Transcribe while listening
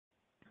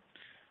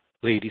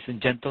Ladies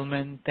and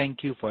gentlemen,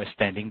 thank you for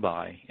standing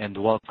by, and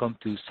welcome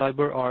to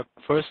CyberArk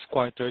first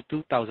quarter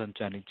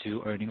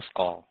 2022 earnings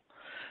call.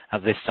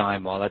 At this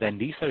time, all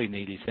attendees are in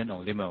a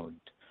listen-only mode.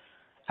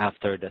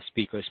 After the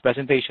speaker's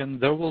presentation,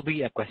 there will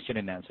be a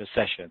question-and-answer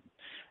session.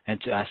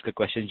 To ask a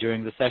question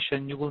during the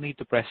session, you will need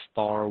to press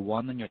star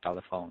one on your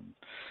telephone.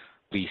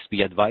 Please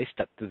be advised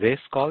that this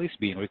call is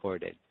being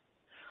recorded.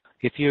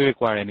 If you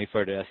require any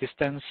further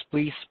assistance,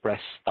 please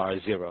press star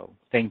zero.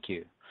 Thank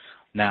you.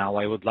 Now,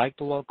 I would like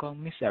to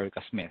welcome Ms.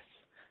 Erica Smith.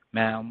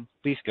 Ma'am,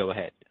 please go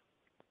ahead.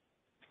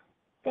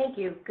 Thank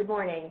you. Good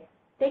morning.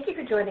 Thank you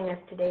for joining us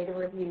today to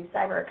review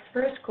CyberArk's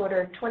first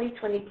quarter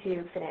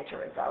 2022 financial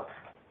results.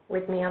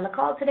 With me on the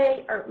call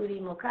today are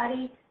Udi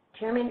Mokady,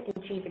 Chairman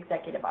and Chief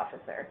Executive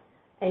Officer,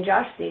 and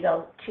Josh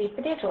Siegel, Chief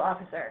Financial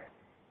Officer.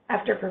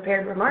 After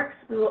prepared remarks,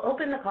 we will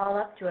open the call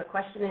up to a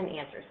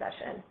question-and-answer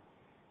session.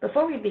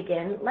 Before we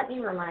begin, let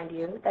me remind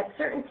you that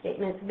certain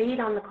statements made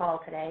on the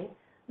call today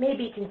may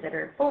be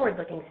considered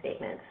forward-looking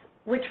statements,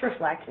 which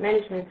reflect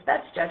management's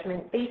best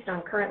judgment based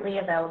on currently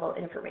available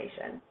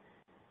information.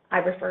 I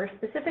refer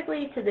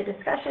specifically to the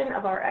discussion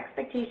of our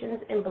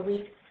expectations and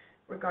beliefs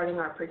regarding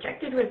our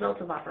projected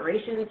results of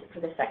operations for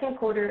the second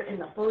quarter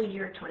and the full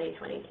year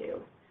 2022.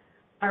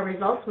 Our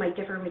results might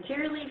differ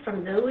materially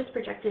from those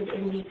projected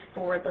in these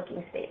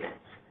forward-looking statements.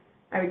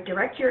 I would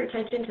direct your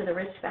attention to the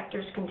risk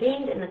factors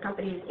contained in the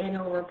company's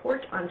annual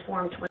report on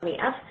Form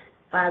 20-F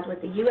filed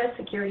with the U.S.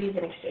 Securities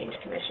and Exchange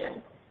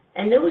Commission,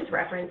 and those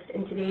referenced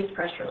in today's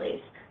press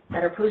release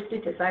that are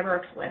posted to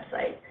CyberArk's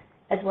website,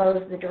 as well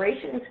as the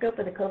duration and scope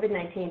of the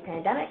COVID-19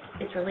 pandemic,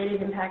 its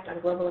related impact on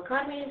global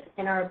economies,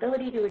 and our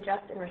ability to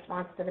adjust in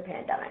response to the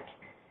pandemic.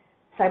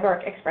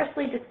 CyberArk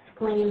expressly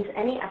disclaims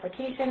any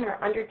application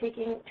or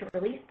undertaking to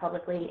release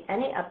publicly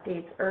any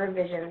updates or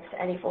revisions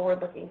to any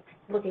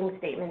forward-looking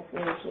statements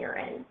made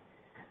herein.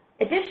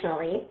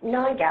 Additionally,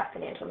 non-GAAP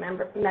financial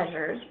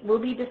measures will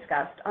be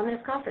discussed on this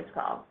conference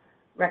call.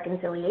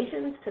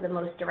 Reconciliations to the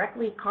most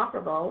directly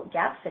comparable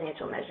GAAP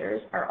financial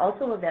measures are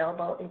also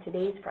available in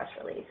today's press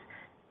release,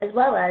 as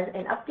well as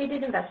an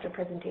updated investor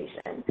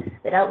presentation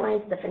that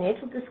outlines the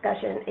financial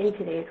discussion in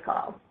today's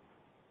call.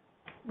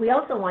 We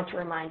also want to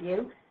remind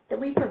you that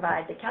we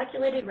provide the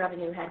calculated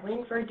revenue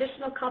headwind for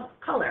additional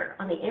color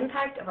on the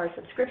impact of our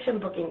subscription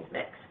bookings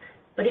mix,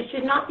 but it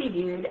should not be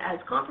viewed as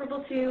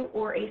comparable to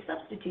or a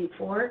substitute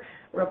for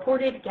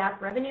reported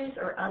GAAP revenues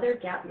or other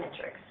GAAP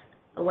metrics.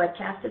 A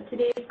webcast of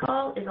today's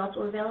call is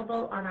also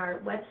available on our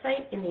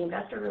website in the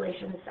Investor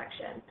Relations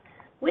section.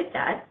 With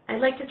that,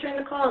 I'd like to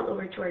turn the call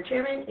over to our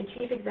Chairman and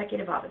Chief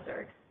Executive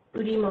Officer,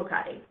 Udi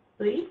Mokady.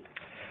 Udi?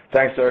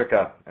 Thanks,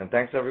 Erica, and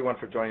thanks everyone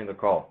for joining the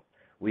call.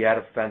 We had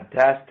a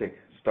fantastic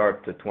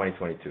start to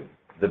 2022.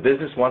 The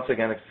business once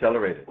again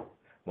accelerated.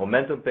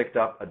 Momentum picked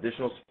up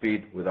additional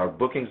speed with our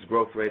bookings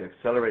growth rate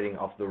accelerating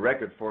off the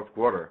record fourth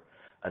quarter,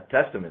 a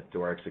testament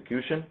to our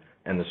execution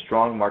and the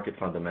strong market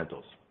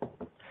fundamentals.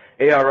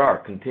 ARR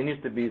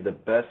continues to be the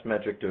best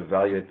metric to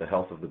evaluate the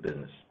health of the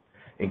business.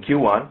 In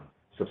Q1,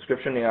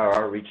 subscription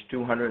ARR reached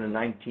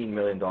 $219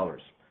 million,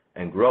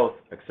 and growth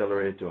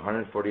accelerated to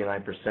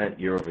 149%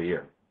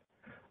 year-over-year.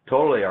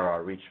 Total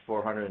ARR reached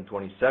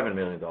 $427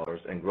 million,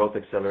 and growth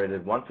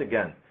accelerated once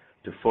again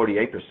to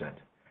 48%.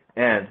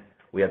 And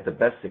we had the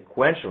best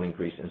sequential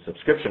increase in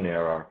subscription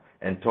ARR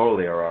and total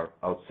ARR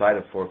outside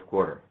of fourth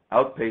quarter,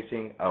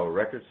 outpacing our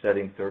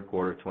record-setting third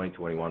quarter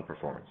 2021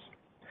 performance.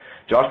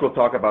 Josh will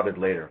talk about it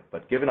later,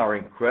 but given our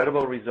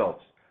incredible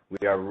results,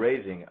 we are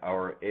raising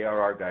our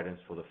ARR guidance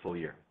for the full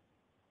year.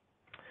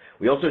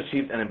 We also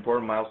achieved an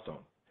important milestone,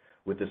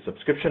 with the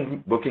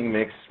subscription booking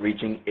mix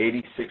reaching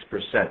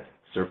 86%,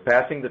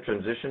 surpassing the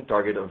transition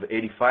target of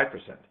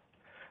 85%.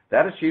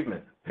 That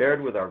achievement,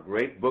 paired with our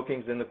great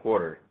bookings in the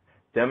quarter,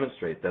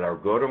 demonstrate that our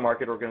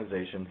go-to-market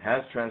organization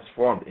has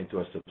transformed into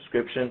a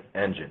subscription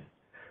engine.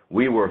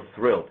 We were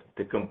thrilled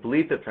to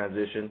complete the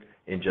transition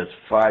in just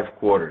 5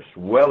 quarters,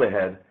 well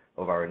ahead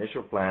of our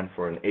initial plan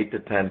for an 8 to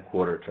 10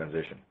 quarter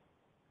transition.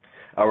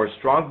 Our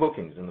strong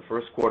bookings in the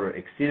first quarter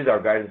exceeded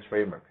our guidance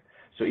framework,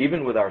 so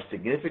even with our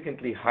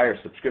significantly higher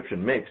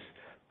subscription mix,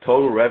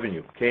 total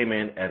revenue came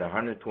in at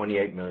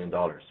 $128 million,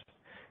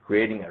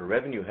 creating a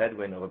revenue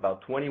headwind of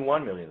about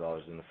 $21 million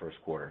in the first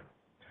quarter.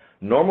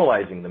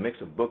 Normalizing the mix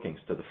of bookings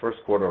to the first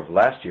quarter of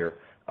last year,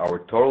 our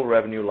total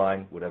revenue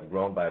line would have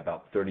grown by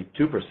about 32%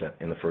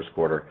 in the first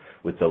quarter,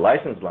 with the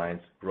license lines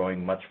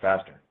growing much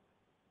faster.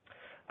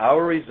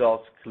 Our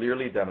results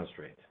clearly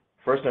demonstrate,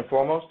 first and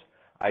foremost,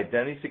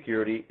 identity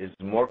security is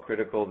more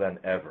critical than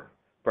ever,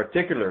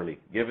 particularly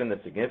given the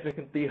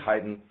significantly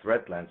heightened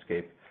threat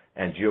landscape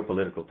and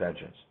geopolitical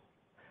tensions.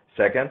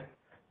 Second,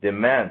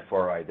 demand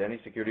for our identity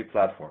security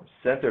platform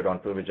centered on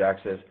privileged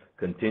access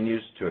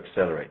continues to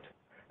accelerate.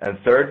 And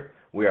third,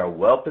 we are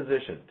well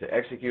positioned to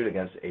execute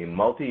against a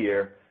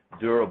multi-year,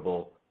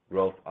 durable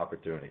growth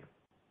opportunity.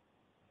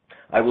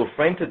 I will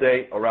frame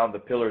today around the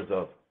pillars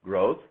of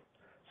growth,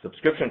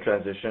 subscription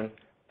transition,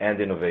 and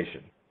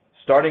innovation.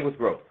 Starting with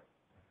growth.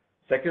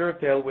 Secular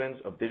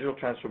tailwinds of digital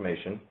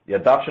transformation, the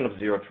adoption of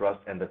zero trust,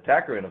 and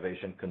attacker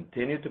innovation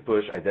continue to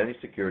push identity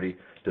security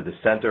to the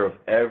center of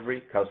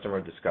every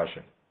customer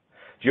discussion.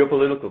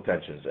 Geopolitical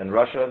tensions and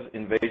Russia's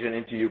invasion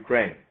into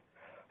Ukraine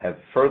have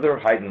further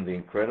heightened the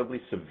incredibly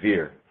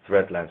severe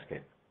threat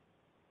landscape.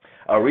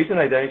 Our recent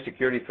identity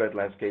security threat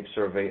landscape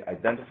survey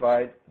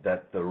identified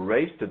that the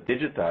race to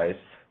digitize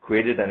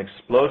created an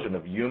explosion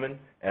of human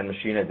and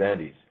machine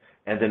identities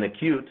and an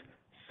acute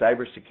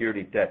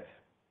cybersecurity debt.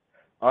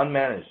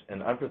 Unmanaged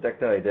and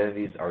unprotected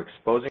identities are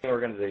exposing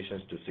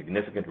organizations to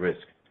significant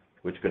risk,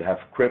 which could have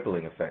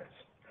crippling effects.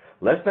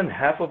 Less than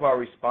half of our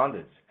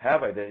respondents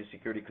have identity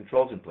security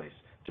controls in place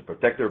to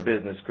protect their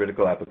business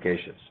critical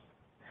applications.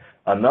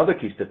 Another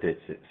key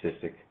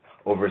statistic,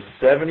 over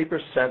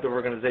 70% of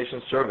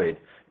organizations surveyed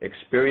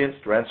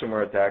experienced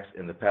ransomware attacks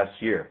in the past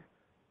year,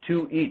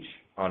 2 each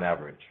on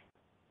average.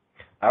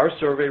 Our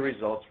survey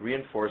results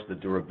reinforce the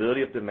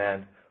durability of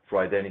demand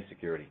for identity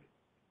security.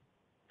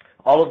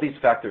 All of these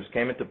factors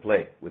came into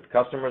play with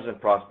customers and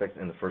prospects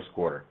in the first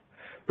quarter.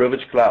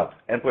 Privilege Cloud,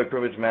 Endpoint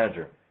Privilege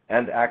Manager,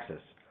 and Access,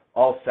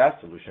 all SaaS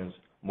solutions,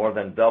 more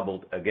than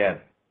doubled again.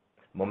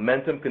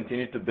 Momentum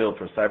continued to build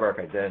for CyberArk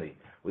Identity,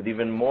 with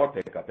even more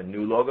pickup in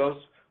new logos,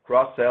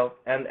 cross-sell,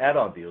 and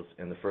add-on deals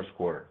in the first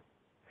quarter.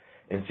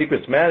 In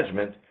Secrets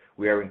Management,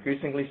 we are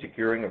increasingly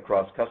securing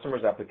across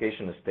customers'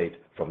 application estate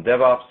from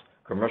DevOps,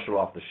 commercial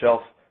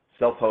off-the-shelf,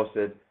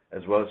 self-hosted,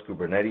 as well as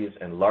Kubernetes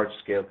and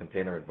large-scale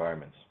container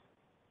environments.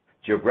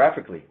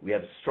 Geographically, we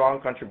had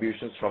strong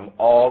contributions from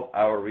all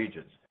our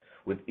regions,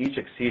 with each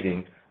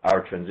exceeding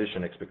our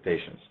transition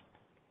expectations.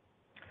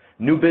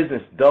 New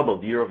business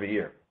doubled year over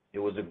year. It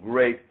was a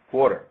great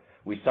quarter.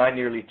 We signed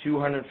nearly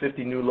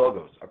 250 new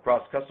logos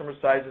across customer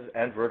sizes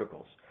and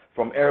verticals,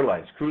 from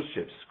airlines, cruise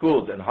ships,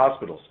 schools, and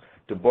hospitals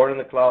to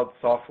born-in-the-cloud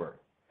software.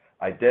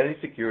 Identity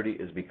security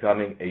is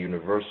becoming a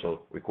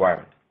universal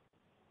requirement.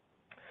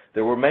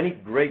 There were many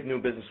great new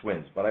business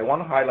wins, but I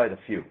want to highlight a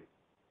few.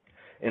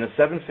 In a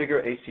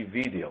 7-figure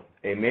ACV deal,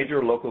 a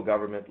major local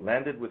government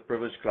landed with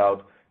Privilege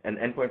Cloud and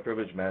Endpoint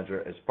Privilege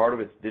Manager as part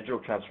of its digital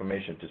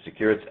transformation to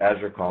secure its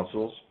Azure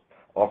consoles,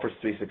 Office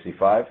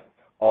 365,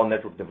 all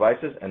network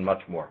devices, and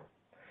much more.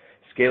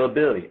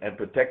 Scalability and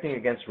protecting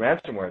against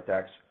ransomware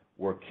attacks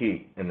were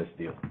key in this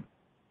deal.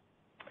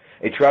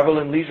 A travel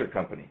and leisure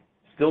company,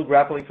 still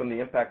grappling from the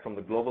impact from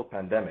the global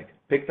pandemic,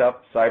 picked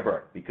up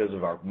CyberArk because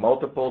of our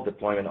multiple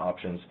deployment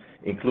options,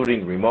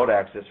 including remote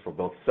access for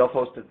both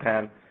self-hosted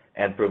PAM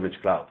and Privilege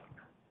Cloud.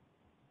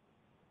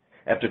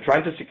 After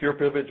trying to secure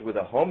privilege with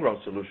a homegrown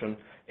solution,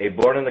 a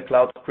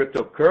born-in-the-cloud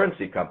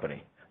cryptocurrency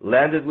company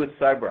landed with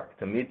CyberArk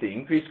to meet the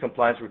increased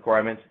compliance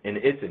requirements in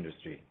its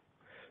industry.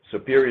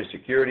 Superior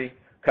security,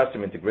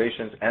 custom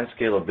integrations, and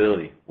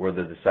scalability were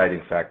the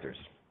deciding factors.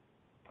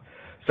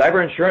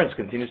 Cyber insurance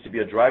continues to be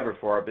a driver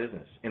for our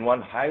business. In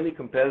one highly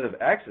competitive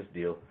access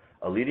deal,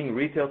 a leading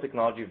retail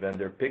technology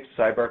vendor picked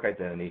CyberArk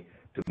Identity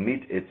to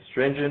meet its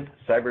stringent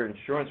cyber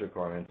insurance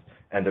requirements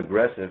and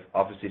aggressive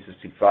Office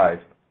 365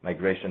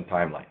 migration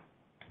timeline.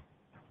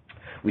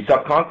 We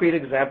saw concrete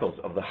examples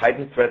of the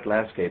heightened threat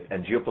landscape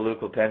and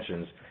geopolitical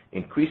tensions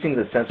increasing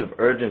the sense of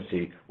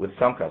urgency with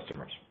some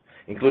customers,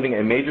 including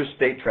a major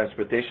state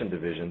transportation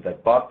division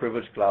that bought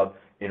Privilege Cloud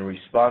in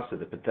response to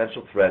the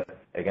potential threat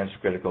against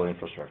critical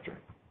infrastructure.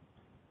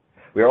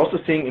 We are also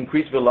seeing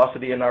increased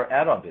velocity in our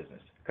add-on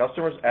business,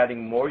 customers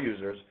adding more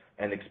users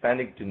and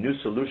expanding to new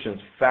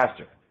solutions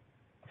faster.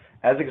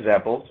 As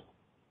examples,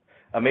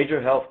 a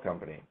major health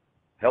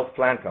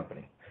plan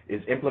company,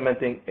 is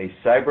implementing a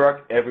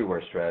CyberArk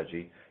Everywhere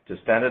strategy to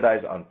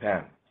standardize on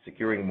PAM,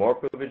 securing more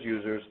privileged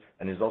users,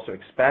 and is also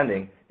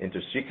expanding into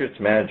Secrets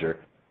Manager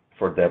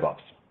for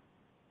DevOps.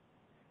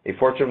 A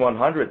Fortune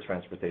 100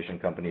 transportation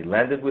company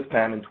landed with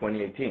PAM in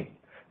 2018.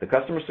 The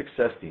customer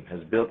success team has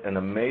built an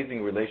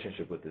amazing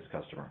relationship with this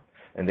customer,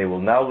 and they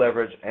will now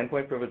leverage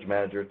Endpoint Privilege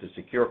Manager to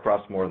secure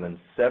across more than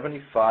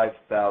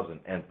 75,000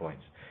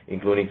 endpoints,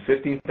 including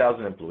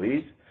 15,000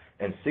 employees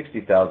and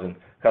 60,000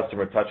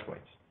 customer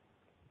touchpoints.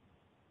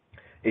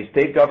 A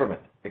state government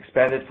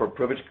expanded from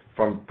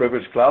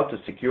Privilege Cloud to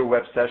secure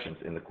web sessions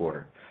in the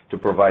quarter to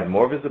provide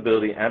more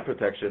visibility and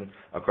protection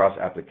across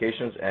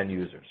applications and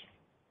users.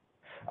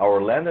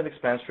 Our land and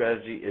expand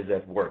strategy is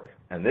at work,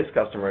 and this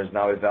customer is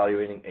now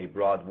evaluating a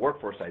broad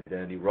workforce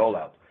identity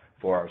rollout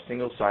for our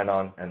single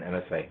sign-on and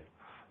MFA.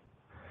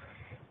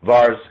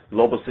 VARs,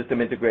 global system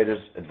integrators,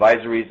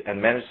 advisories,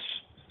 and managed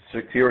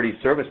security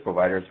service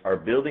providers are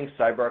building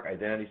CyberArk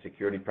identity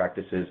security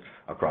practices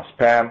across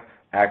PAM,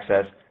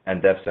 Access,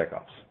 and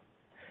DevSecOps.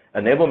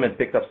 Enablement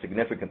picked up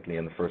significantly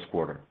in the first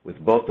quarter, with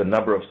both the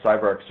number of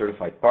CyberArk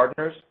certified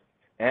partners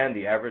and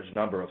the average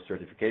number of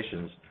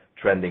certifications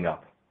trending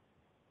up.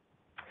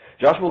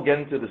 Josh will get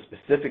into the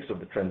specifics of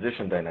the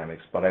transition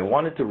dynamics, but I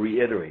wanted to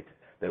reiterate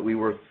that we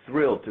were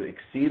thrilled to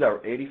exceed our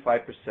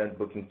 85%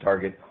 booking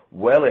target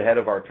well ahead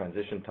of our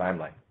transition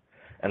timeline,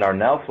 and are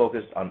now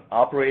focused on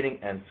operating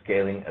and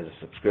scaling as a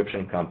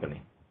subscription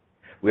company.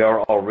 We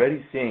are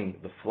already seeing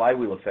the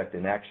flywheel effect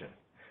in action.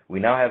 We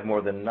now have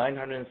more than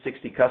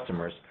 960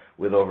 customers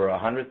with over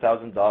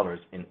 $100,000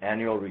 in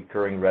annual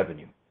recurring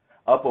revenue,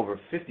 up over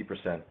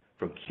 50%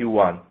 from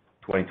Q1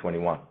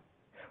 2021.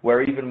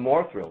 We're even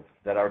more thrilled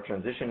that our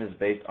transition is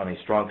based on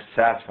a strong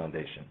SaaS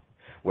foundation,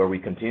 where we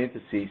continue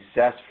to see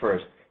SaaS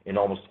first in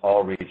almost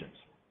all regions.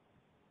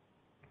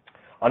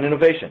 On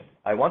innovation,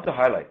 I want to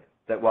highlight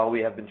that while we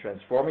have been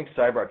transforming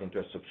CyberArk into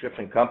a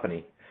subscription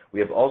company, we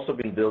have also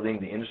been building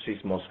the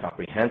industry's most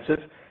comprehensive,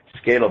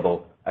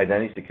 scalable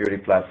identity security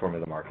platform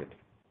in the market.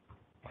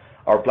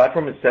 Our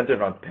platform is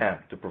centered on PAM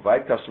to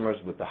provide customers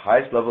with the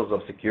highest levels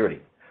of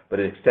security, but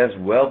it extends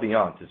well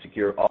beyond to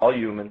secure all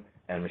human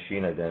and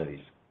machine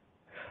identities.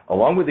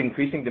 Along with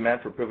increasing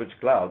demand for Privileged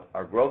Cloud,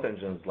 our growth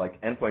engines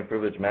like Endpoint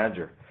Privilege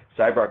Manager,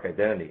 CyberArk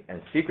Identity,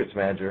 and Secrets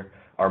Manager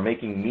are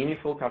making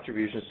meaningful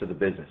contributions to the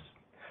business.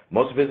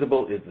 Most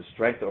visible is the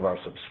strength of our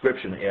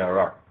subscription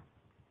ARR.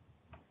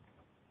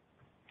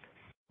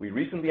 We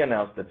recently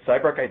announced that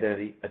CyberArk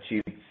Identity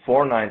achieved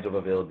 4 nines of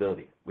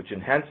availability, which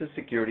enhances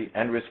security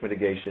and risk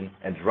mitigation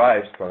and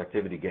drives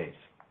productivity gains.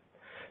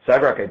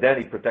 CyberArk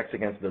Identity protects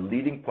against the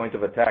leading point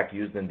of attack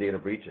used in data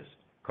breaches,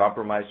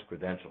 compromised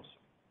credentials.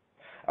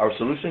 Our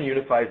solution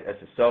unifies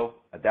SSO,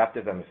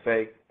 adaptive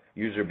MFA,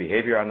 user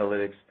behavior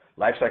analytics,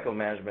 lifecycle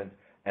management,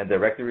 and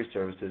directory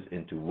services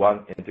into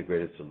one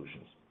integrated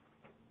solution.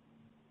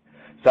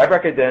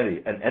 CyberArk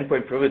Identity and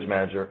Endpoint Privilege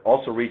Manager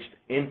also reached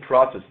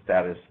in-process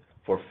status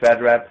for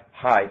FedRAMP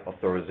High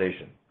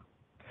authorization,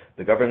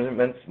 the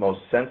government's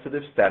most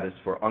sensitive status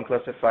for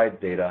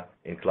unclassified data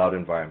in cloud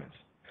environments,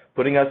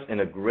 putting us in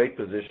a great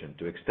position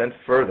to extend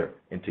further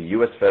into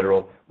U.S.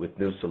 federal with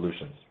new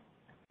solutions.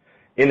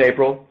 In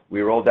April,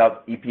 we rolled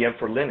out EPM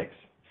for Linux,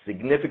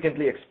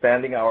 significantly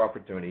expanding our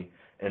opportunity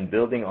and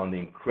building on the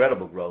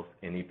incredible growth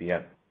in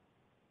EPM.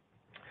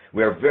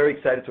 We are very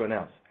excited to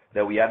announce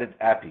that we added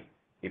Appy,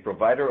 a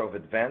provider of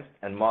advanced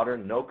and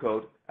modern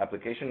no-code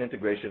application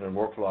integration and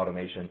workflow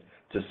automation,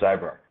 to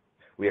CyberArk.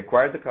 We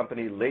acquired the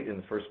company late in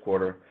the first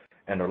quarter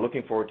and are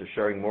looking forward to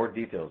sharing more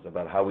details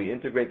about how we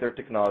integrate their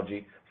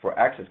technology for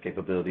access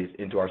capabilities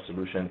into our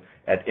solution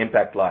at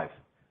Impact Live,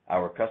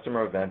 our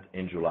customer event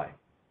in July.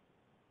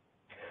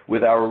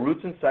 With our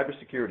roots in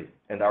cybersecurity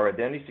and our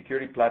identity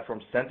security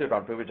platform centered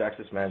on privileged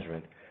access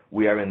management,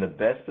 we are in the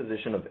best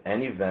position of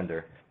any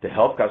vendor to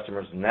help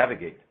customers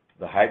navigate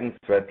the heightened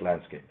threat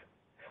landscape.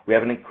 We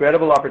have an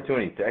incredible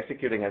opportunity to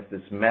execute against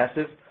this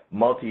massive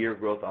multi-year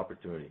growth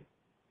opportunity.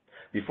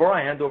 Before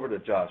I hand over to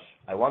Josh,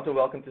 I want to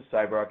welcome to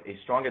CyberArk a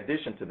strong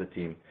addition to the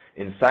team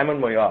in Simon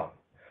Moyal,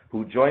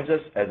 who joins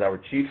us as our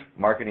Chief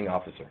Marketing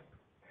Officer.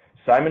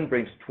 Simon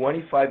brings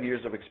 25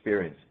 years of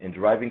experience in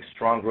driving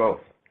strong growth,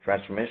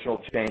 transformational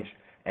change,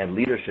 and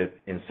leadership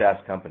in SaaS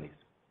companies.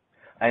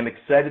 I am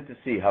excited to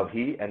see how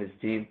he and his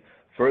team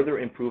further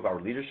improve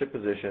our leadership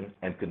position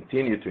and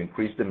continue to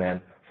increase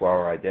demand for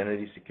our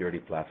identity security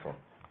platform.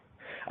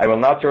 I will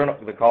now turn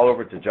the call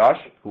over to Josh,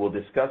 who will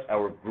discuss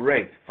our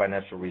great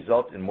financial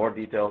results in more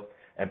detail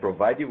and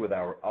provide you with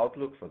our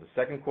outlook for the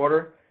second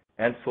quarter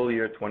and full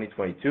year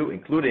 2022,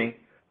 including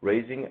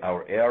raising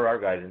our ARR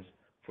guidance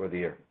for the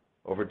year.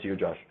 Over to you,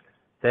 Josh.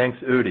 Thanks,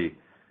 Udi.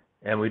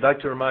 And we'd like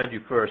to remind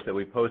you first that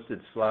we posted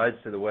slides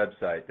to the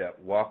website that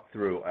walk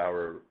through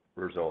our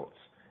results.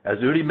 As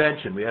Udi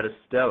mentioned, we had a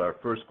stellar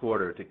first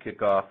quarter to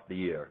kick off the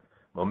year.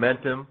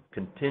 Momentum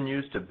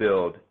continues to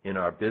build in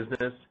our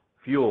business,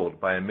 fueled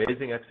by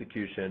amazing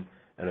execution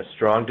and a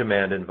strong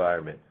demand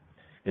environment.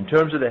 In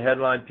terms of the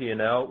headline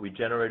P&L, we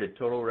generated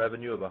total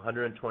revenue of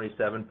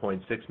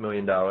 $127.6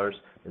 million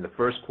in the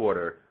first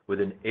quarter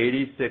with an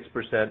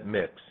 86%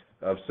 mix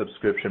of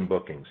subscription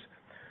bookings.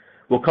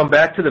 We'll come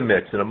back to the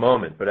mix in a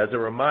moment, but as a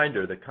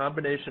reminder, the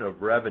combination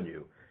of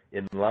revenue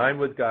in line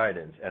with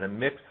guidance and a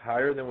mix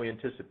higher than we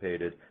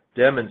anticipated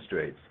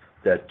demonstrates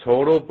that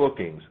total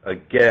bookings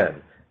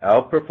again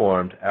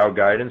outperformed our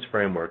guidance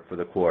framework for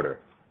the quarter.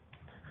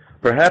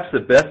 Perhaps the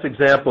best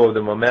example of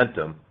the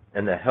momentum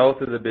and the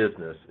health of the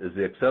business is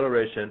the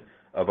acceleration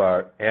of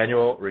our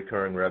annual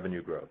recurring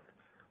revenue growth.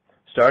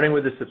 Starting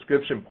with the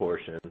subscription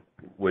portion,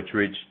 which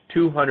reached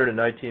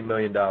 $219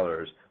 million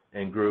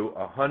and grew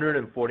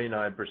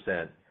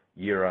 149%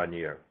 year on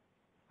year.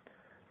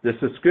 The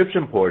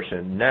subscription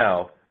portion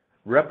now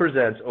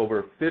represents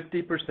over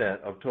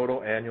 50% of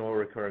total annual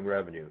recurring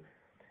revenue.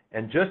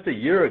 And just a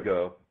year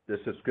ago, the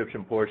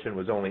subscription portion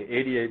was only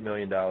 $88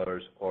 million,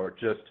 or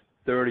just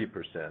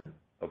 30%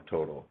 of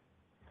total.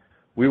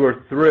 We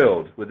were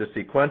thrilled with the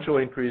sequential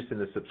increase in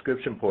the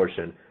subscription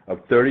portion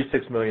of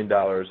 $36 million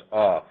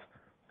off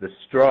the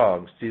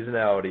strong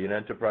seasonality in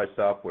enterprise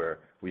software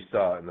we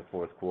saw in the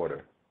fourth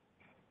quarter.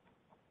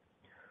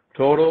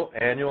 Total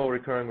annual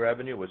recurring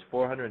revenue was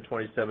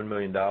 $427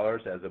 million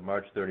as of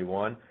March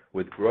 31,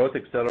 with growth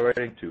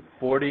accelerating to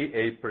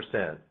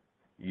 48%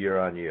 year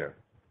on year.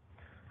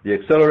 The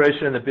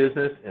acceleration in the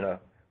business in a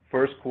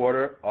first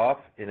quarter off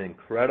an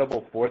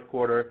incredible fourth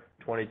quarter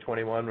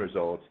 2021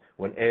 results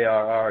when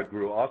ARR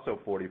grew also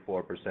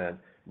 44%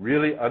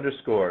 really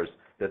underscores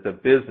that the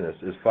business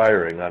is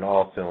firing on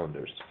all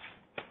cylinders.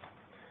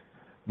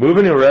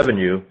 Moving to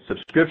revenue,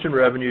 subscription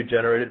revenue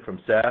generated from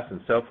SaaS and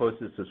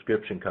self-hosted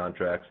subscription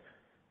contracts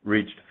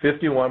reached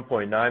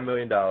 $51.9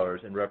 million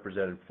and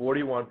represented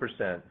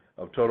 41%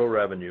 of total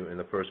revenue in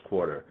the first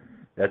quarter.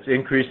 That's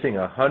increasing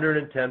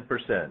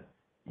 110%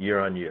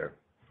 year-on-year.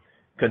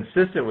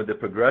 Consistent with the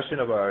progression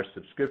of our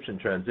subscription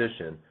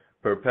transition,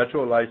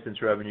 perpetual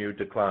license revenue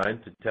declined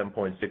to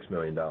 $10.6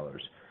 million.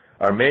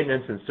 Our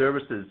maintenance and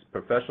services,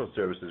 professional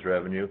services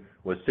revenue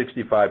was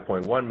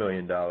 $65.1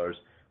 million,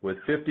 with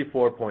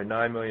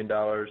 $54.9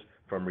 million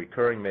from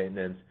recurring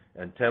maintenance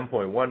and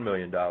 $10.1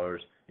 million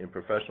in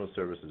professional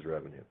services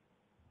revenue.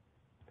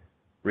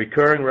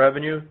 Recurring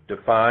revenue,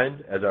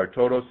 defined as our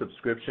total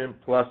subscription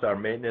plus our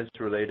maintenance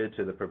related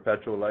to the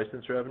perpetual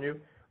license revenue,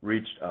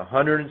 reached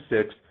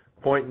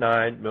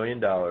 $106.9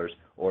 million,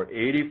 or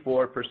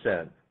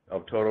 84%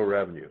 of total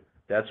revenue.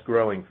 That's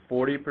growing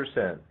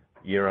 40%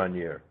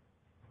 year-on-year.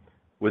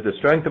 With the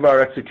strength of our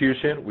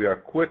execution, we are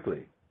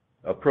quickly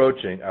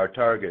approaching our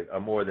target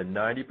of more than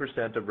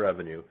 90% of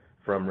revenue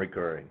from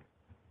recurring.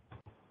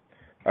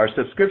 Our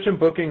subscription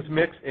bookings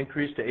mix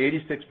increased to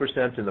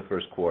 86% in the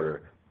first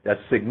quarter.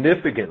 That's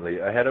significantly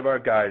ahead of our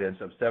guidance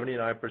of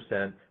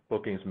 79%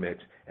 bookings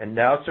mix and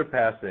now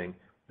surpassing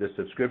the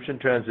subscription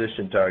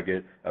transition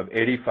target of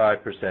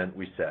 85%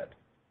 we set.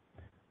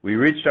 We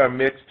reached our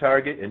mix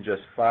target in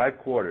just 5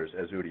 quarters,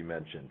 as Udi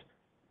mentioned,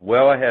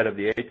 well ahead of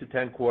the 8 to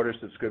 10 quarter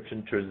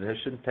subscription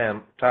transition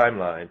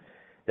timeline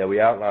that we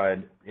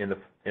outlined in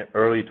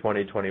early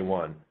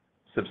 2021,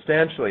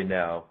 substantially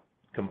now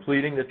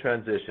completing the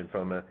transition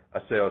from a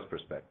sales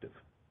perspective.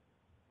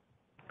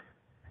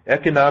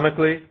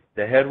 Economically,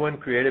 the headwind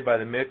created by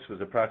the mix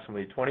was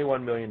approximately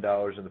 $21 million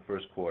in the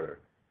first quarter.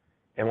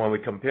 And when we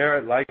compare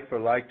it like for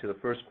like to the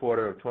first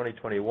quarter of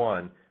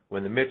 2021,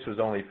 when the mix was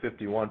only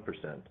 51%.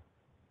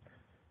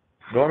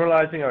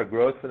 Normalizing our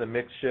growth for the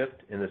mix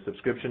shift in the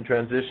subscription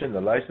transition,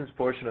 the license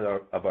portion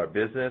of our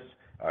business,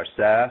 our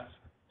SaaS,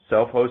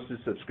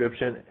 self-hosted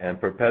subscription,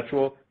 and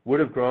perpetual would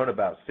have grown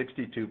about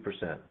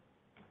 62%.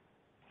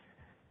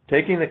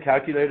 Taking the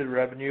calculated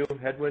revenue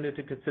headwind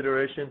into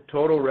consideration,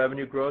 total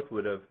revenue growth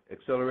would have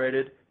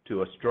accelerated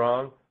to a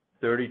strong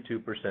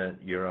 32%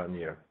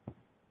 year-on-year.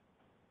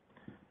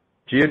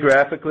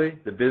 Geographically,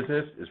 the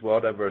business is well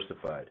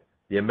diversified.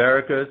 The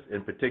Americas,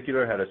 in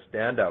particular, had a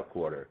standout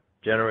quarter,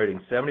 generating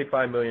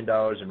 $75 million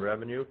in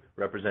revenue,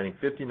 representing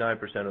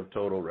 59% of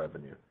total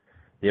revenue.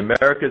 The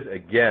Americas,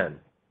 again,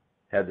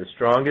 had the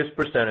strongest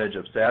percentage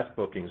of SaaS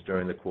bookings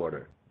during the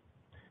quarter.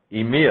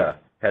 EMEA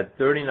had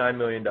 $39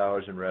 million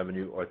in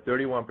revenue, or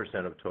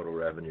 31% of total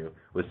revenue,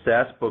 with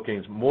SaaS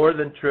bookings more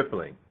than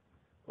tripling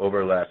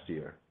over last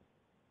year.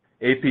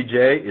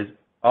 APJ is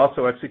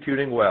also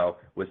executing well,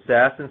 with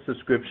SaaS and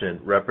subscription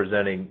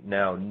representing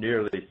now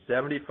nearly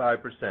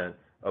 75%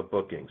 of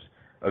bookings,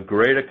 a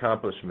great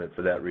accomplishment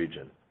for that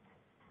region.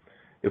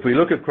 If we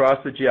look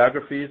across the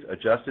geographies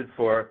adjusted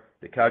for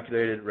the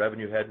calculated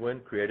revenue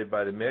headwind created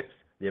by the mix,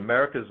 the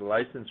Americas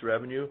license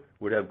revenue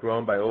would have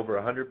grown by over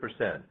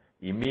 100%,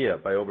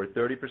 EMEA by over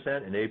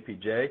 30%, and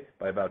APJ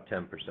by about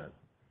 10%.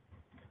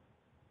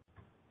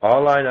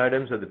 All line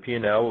items of the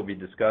P&L will be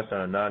discussed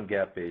on a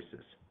non-GAAP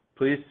basis.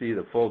 Please see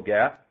the full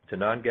GAAP to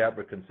non-GAAP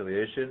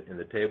reconciliation in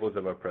the tables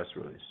of our press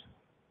release.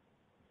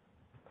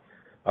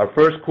 Our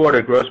first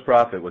quarter gross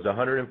profit was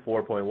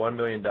 $104.1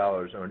 million,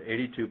 or an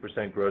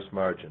 82% gross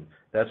margin.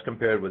 That's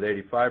compared with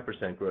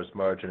 85% gross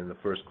margin in the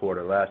first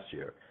quarter last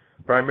year,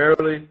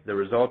 primarily the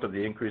result of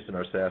the increase in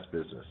our SaaS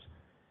business.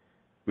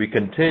 We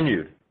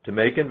continued to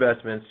make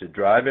investments to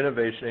drive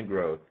innovation and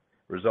growth,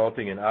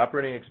 resulting in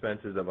operating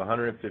expenses of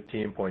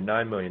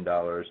 $115.9 million,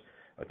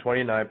 a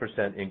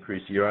 29%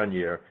 increase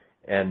year-on-year,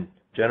 and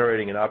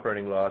generating an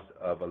operating loss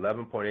of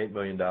 $11.8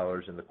 million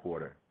in the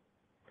quarter.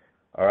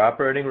 Our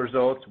operating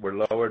results were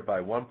lowered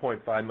by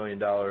 $1.5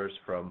 million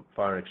from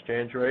foreign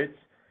exchange rates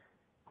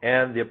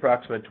and the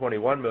approximate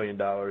 $21 million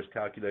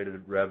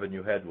calculated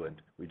revenue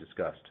headwind we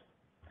discussed.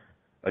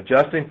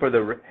 Adjusting for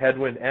the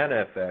headwind and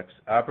FX,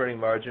 operating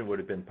margin would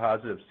have been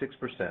positive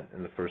 6%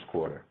 in the first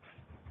quarter.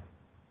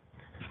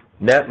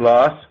 Net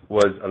loss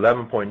was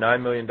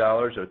 $11.9 million,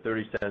 or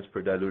 30 cents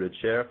per diluted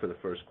share for the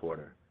first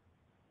quarter.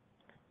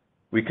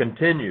 We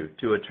continue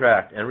to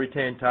attract and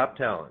retain top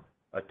talent,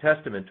 a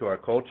testament to our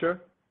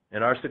culture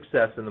and our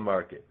success in the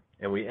market.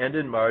 And we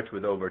ended March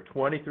with over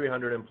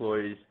 2,300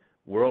 employees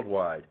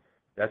worldwide.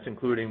 That's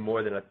including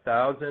more than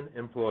 1,000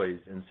 employees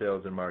in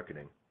sales and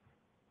marketing.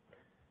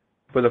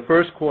 For the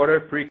first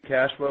quarter, free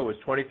cash flow was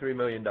 $23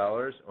 million,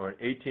 or an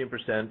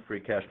 18% free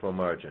cash flow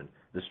margin.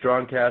 The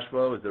strong cash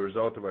flow is the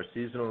result of our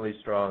seasonally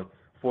strong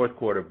fourth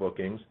quarter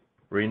bookings,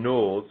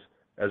 renewals,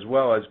 as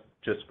well as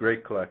just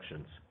great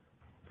collections.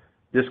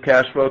 This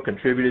cash flow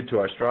contributed to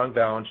our strong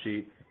balance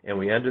sheet, and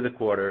we ended the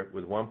quarter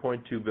with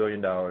 $1.2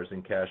 billion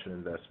in cash and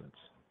investments.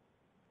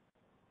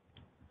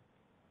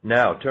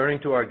 Now, turning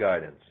to our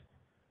guidance.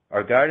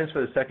 Our guidance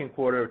for the second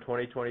quarter of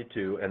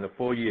 2022 and the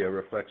full year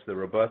reflects the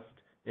robust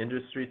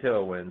industry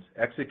tailwinds,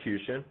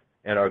 execution,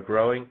 and our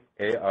growing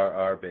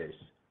ARR base.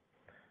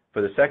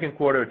 For the second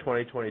quarter of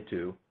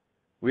 2022,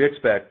 we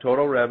expect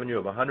total revenue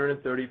of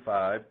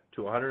 $135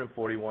 to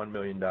 $141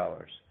 million.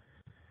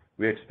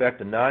 we expect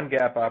a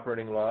non-GAAP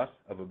operating loss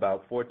of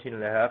about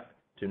 $14.5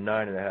 to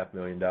 $9.5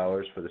 million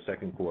for the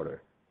second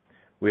quarter.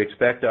 We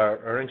expect our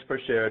earnings per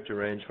share to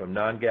range from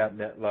non-GAAP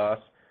net loss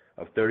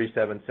of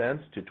 37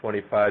 cents to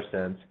 25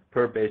 cents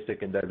per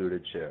basic and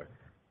diluted share.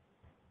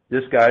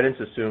 This guidance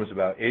assumes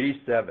about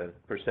 87%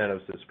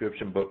 of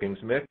subscription bookings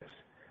mix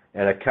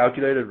and a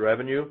calculated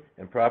revenue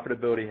and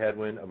profitability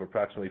headwind of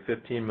approximately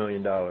 $15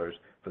 million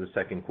for the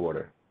second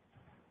quarter.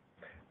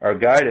 Our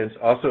guidance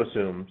also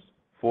assumes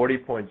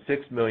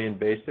 40.6 million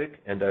basic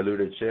and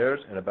diluted shares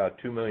and about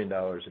 $2 million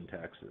in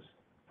taxes.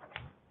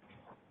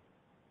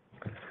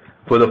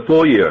 For the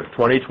full year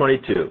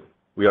 2022,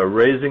 we are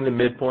raising the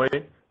midpoint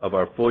of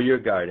our full year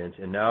guidance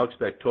and now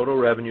expect total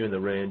revenue in the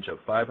range of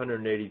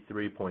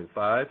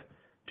 $583.5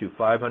 to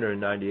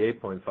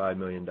 $598.5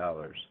 million.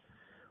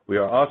 We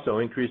are also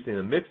increasing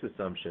the mix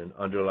assumption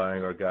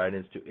underlying our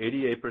guidance to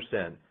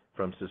 88%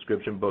 from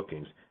subscription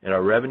bookings, and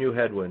our revenue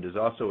headwind is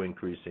also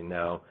increasing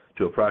now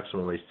to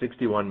approximately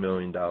 $61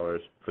 million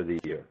for the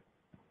year.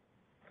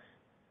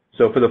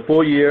 So for the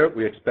full year,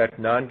 we expect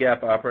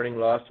non-GAAP operating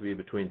loss to be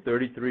between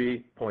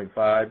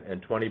 $33.5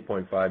 and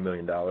 $20.5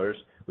 million.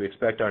 We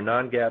expect our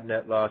non-GAAP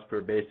net loss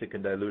per basic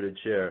and diluted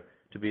share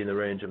to be in the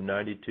range of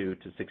 92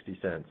 to 60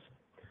 cents.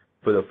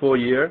 For the full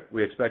year,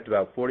 we expect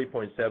about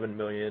 40.7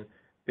 million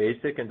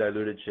basic and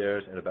diluted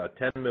shares and about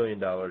 $10 million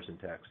in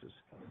taxes.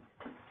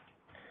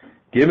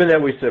 Given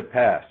that we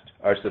surpassed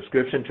our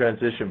subscription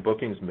transition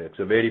bookings mix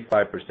of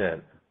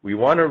 85%, we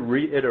want to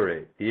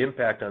reiterate the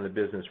impact on the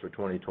business for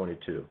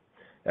 2022.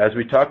 As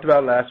we talked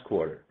about last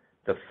quarter,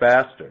 the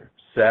faster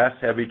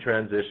SaaS-heavy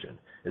transition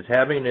is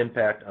having an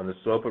impact on the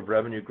slope of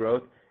revenue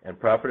growth and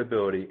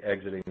profitability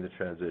exiting the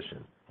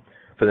transition.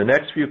 For the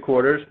next few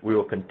quarters, we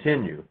will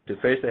continue to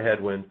face a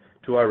headwind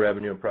to our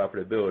revenue and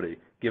profitability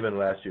given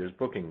last year's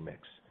booking mix.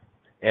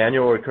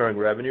 Annual recurring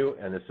revenue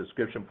and the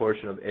subscription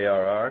portion of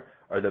ARR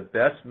are the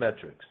best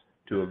metrics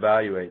to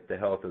evaluate the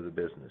health of the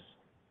business.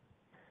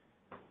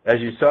 As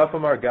you saw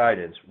from our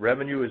guidance,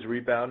 revenue is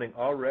rebounding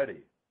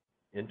already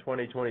in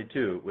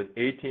 2022 with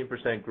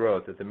 18%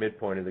 growth at the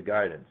midpoint of the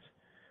guidance.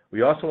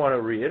 We also want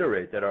to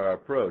reiterate that our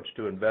approach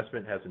to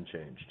investment hasn't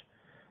changed.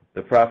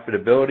 The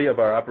profitability of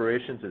our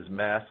operations is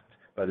masked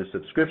by the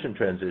subscription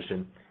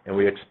transition, and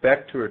we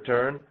expect to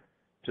return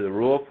to the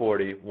Rule of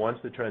 40 once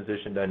the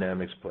transition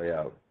dynamics play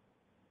out.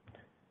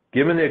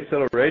 Given the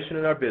acceleration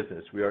in our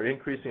business, we are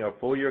increasing our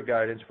full-year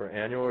guidance for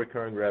annual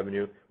recurring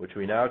revenue, which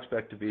we now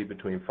expect to be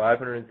between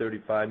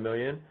 $535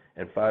 million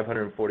and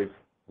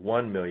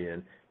 $541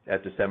 million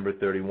at December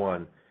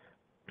 31,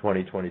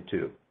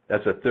 2022.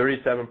 That's a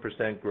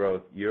 37%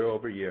 growth year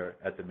over year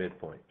at the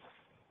midpoint.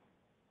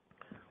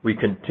 We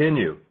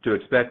continue to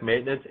expect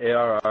maintenance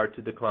ARR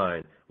to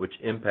decline, which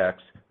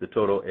impacts the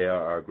total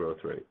ARR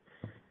growth rate.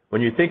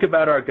 When you think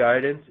about our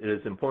guidance, it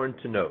is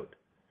important to note,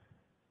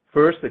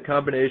 first, the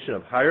combination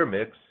of higher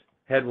mix,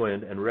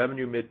 headwind, and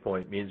revenue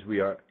midpoint means we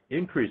are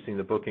increasing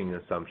the booking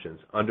assumptions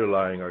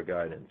underlying our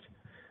guidance.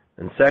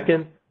 And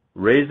second,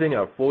 raising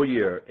our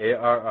full-year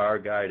ARR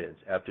guidance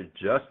after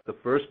just the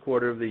first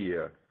quarter of the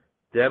year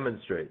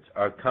demonstrates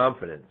our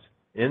confidence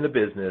in the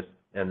business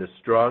and the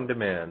strong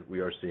demand we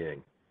are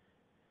seeing.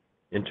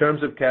 In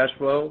terms of cash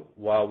flow,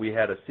 while we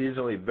had a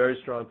seasonally very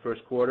strong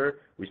first quarter,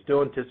 we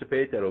still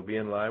anticipate that it will be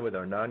in line with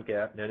our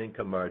non-GAAP net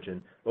income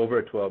margin over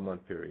a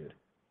 12-month period.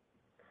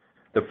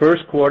 The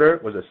first quarter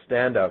was a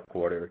standout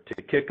quarter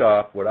to kick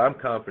off what I'm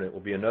confident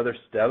will be another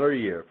stellar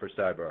year for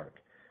CyberArk.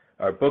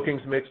 Our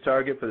bookings mix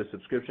target for the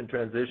subscription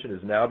transition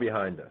is now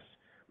behind us.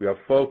 We are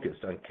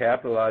focused on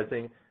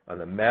capitalizing on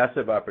the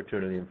massive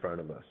opportunity in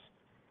front of us.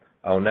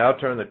 I will now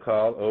turn the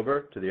call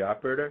over to the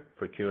operator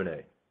for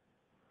Q&A.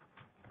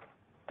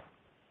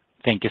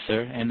 Thank you,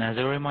 sir. And as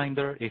a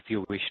reminder, if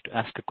you wish to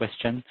ask a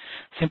question,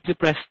 simply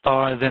press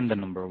star then the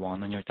number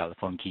 1 on your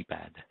telephone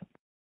keypad.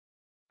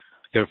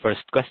 Your first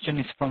question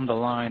is from the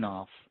line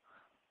of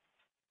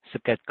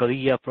Saket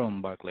Kalia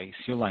from Barclays.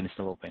 Your line is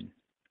still open.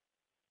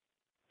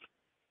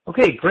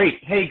 Okay, great.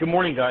 Hey, good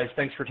morning, guys.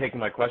 Thanks for taking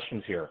my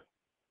questions here.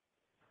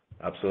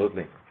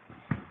 Absolutely.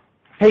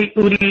 Hey,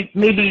 Udi,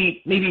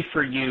 maybe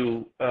for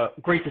you,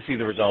 great to see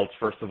the results,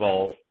 first of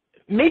all.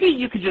 Maybe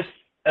you could just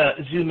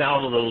zoom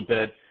out a little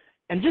bit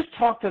and just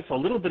talk to us a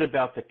little bit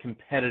about the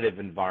competitive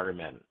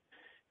environment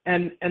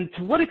and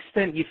to what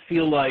extent you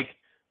feel like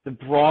the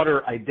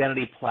broader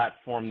identity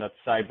platform that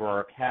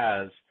CyberArk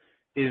has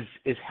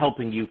is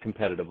helping you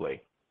competitively.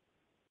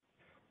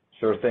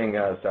 Sure thing,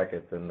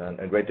 Saket,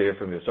 and great to hear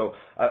from you. So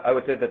I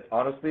would say that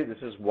honestly, this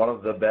is one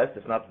of the best,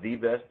 if not the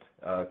best,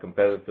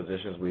 competitive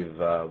positions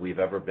we've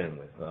ever been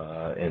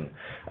in.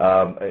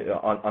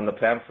 On the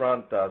PAM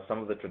front, some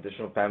of the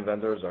traditional PAM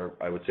vendors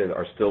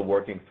are still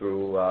working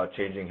through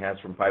changing hands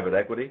from private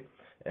equity,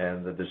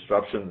 and the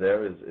disruption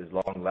there is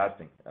long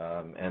lasting,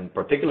 and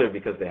particularly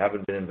because they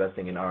haven't been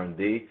investing in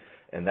R&D,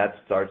 and that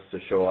starts to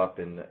show up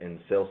in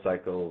sales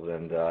cycles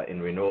and in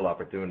renewal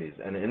opportunities.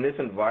 And in this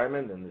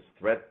environment, in this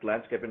threat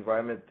landscape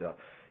environment,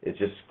 it's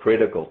just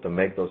critical to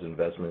make those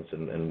investments,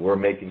 and we're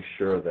making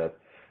sure that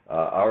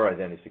our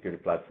identity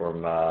security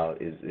platform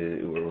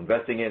we're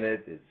investing in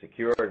it, it's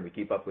secure, and we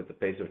keep up with the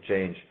pace of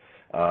change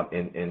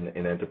in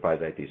enterprise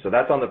IT. So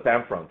that's on the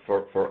PAM front.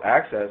 For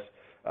access,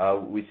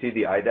 we see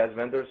the IDaaS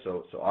vendors,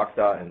 so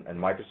Okta and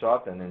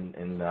Microsoft, and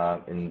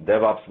in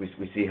DevOps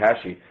we see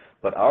Hashi.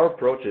 But our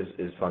approach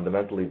is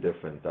fundamentally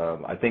different.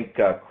 I think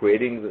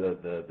creating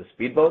the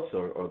speedboats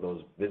or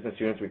those business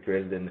units we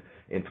created in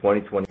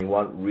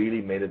 2021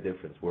 really made a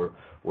difference.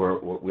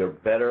 We're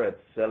better at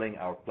selling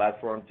our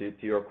platform to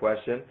your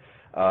question,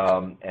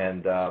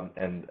 and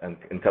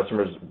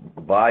customers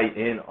buy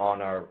in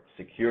on our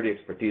security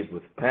expertise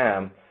with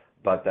PAM,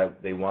 but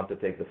that they want to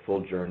take the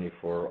full journey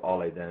for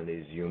all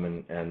identities,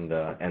 human and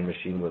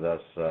machine, with us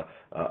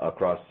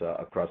across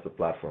the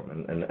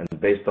platform. And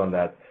based on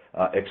that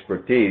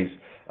expertise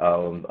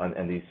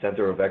and the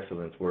center of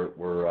excellence, we're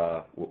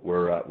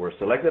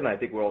selected. And I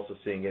think we're also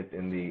seeing it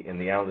in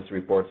the analyst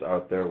reports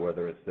out there,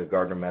 whether it's the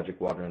Gartner Magic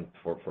Quadrant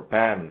for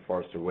PAM and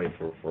Forrester Wave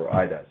for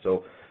IDaaS.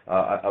 So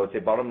I would say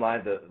bottom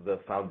line, the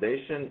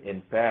foundation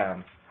in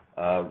PAM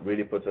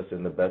really puts us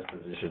in the best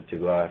position to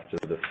go after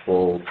the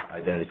full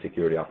identity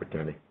security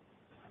opportunity.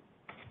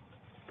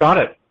 Got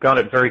it.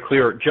 Very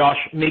clear. Josh,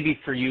 maybe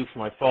for you for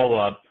my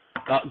follow-up,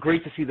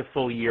 great to see the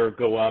full year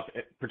go up,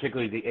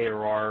 particularly the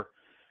ARR.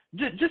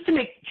 Just to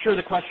make sure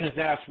the question is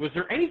asked, was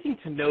there anything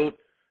to note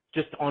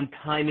just on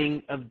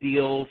timing of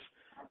deals?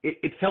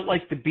 It felt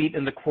like the beat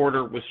in the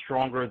quarter was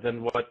stronger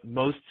than what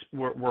most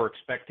were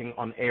expecting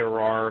on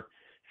ARR.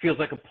 Feels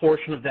like a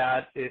portion of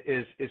that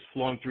is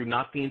flowing through,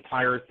 not the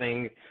entire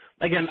thing.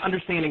 Again,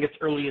 understanding it's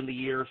early in the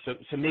year, so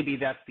maybe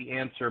that's the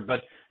answer.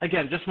 But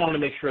again, just wanted to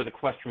make sure the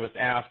question was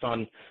asked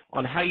on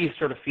how you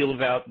sort of feel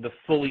about the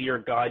full year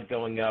guide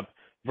going up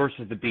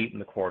versus the beat in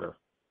the quarter.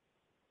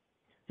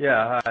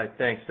 Yeah. Hi.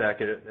 Thanks,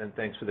 Saket, and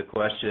thanks for the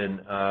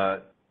question.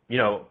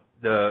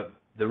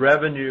 The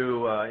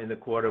revenue in the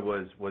quarter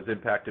was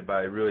impacted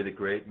by really the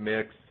great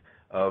mix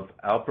of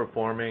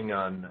outperforming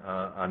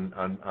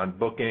on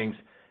bookings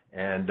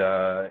and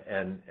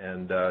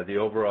the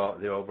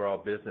overall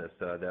business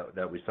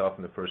that we saw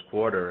from the first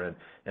quarter,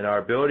 and our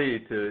ability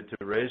to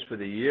raise for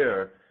the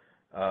year,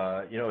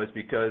 is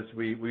because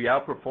we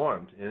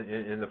outperformed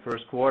in the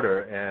first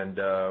quarter, and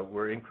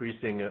we're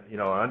increasing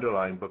our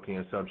underlying booking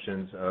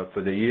assumptions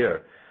for the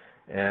year.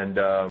 And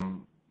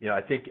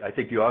I think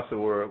you also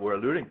were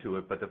alluding to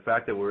it, but the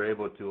fact that we're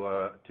able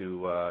to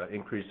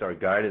increase our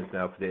guidance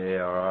now for the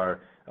ARR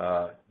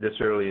this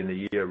early in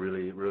the year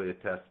really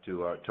attests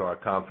to our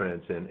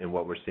confidence in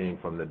what we're seeing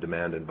from the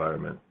demand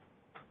environment.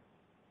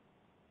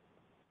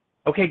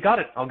 Okay, got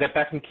it. I'll get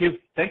back in queue.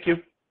 Thank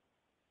you.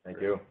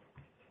 Thank you.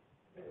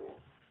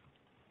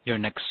 Your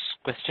next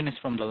question is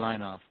from the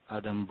line of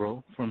Adam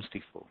Bro from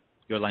Stifel.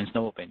 Your line's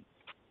now open.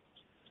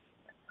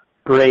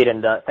 Great,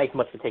 and thanks so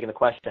much for taking the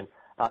question.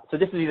 So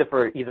this is either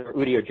for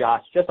Udi or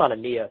Josh, just on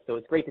EMEA. So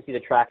it's great to see the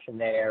traction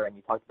there, and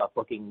you talked about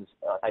bookings,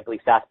 I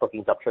believe SaaS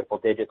bookings up triple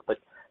digits. But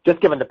just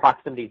given the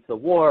proximity to the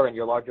war and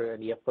your larger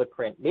EMEA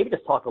footprint, maybe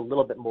just talk a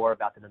little bit more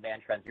about the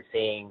demand trends you're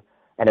seeing,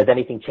 and has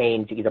anything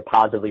changed either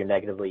positively or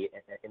negatively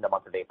in the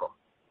month of April?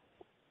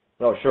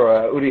 No,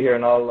 sure. Udi here,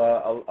 and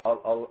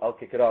I'll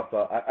kick it off.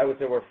 I would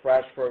say we're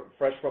fresh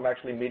from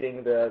actually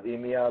meeting the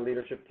EMEA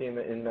leadership team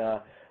in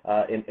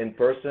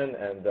person,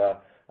 and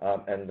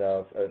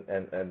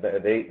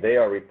they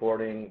are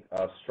reporting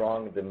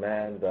strong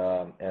demand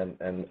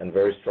and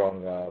very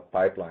strong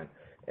pipeline.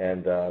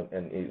 And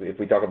if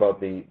we talk about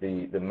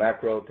the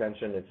macro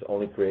tension, it's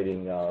only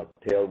creating a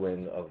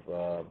tailwind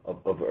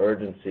of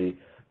urgency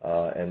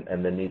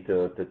and the need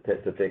to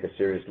take a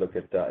serious look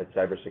at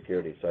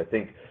cybersecurity. So I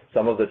think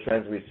some of the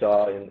trends we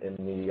saw in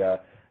the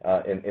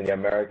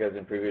Americas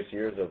in previous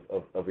years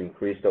of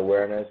increased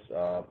awareness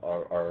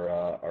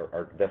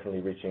are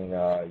definitely reaching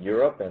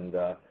Europe, and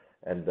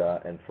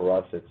for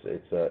us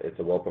it's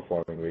a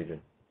well-performing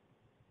region.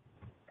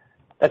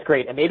 That's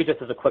great. And maybe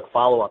just as a quick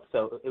follow-up,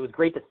 so it was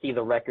great to see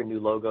the record new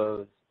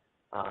logos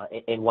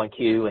in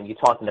 1Q, and you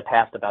talked in the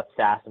past about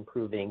SaaS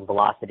improving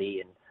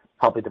velocity and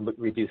helping to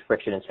reduce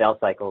friction in sales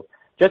cycles.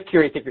 Just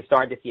curious if you're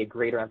starting to see a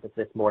greater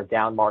emphasis more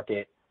down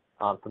market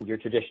from your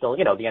traditional,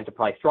 the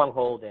enterprise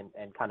stronghold, and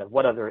kind of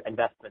what other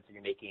investments are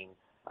you making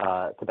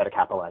to better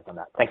capitalize on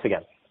that. Thanks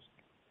again.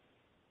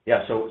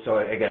 Yeah. So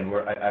again,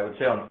 I would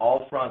say on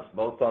all fronts,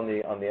 both on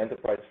the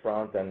enterprise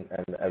front and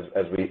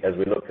as we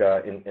look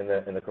in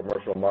the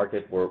commercial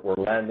market, we're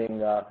landing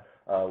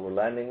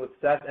with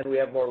SaaS, and we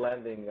have more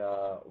landing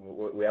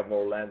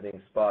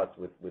spots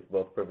with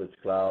both Privileged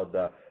Cloud,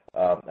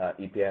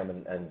 EPM,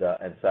 and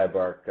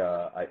CyberArk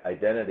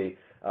identity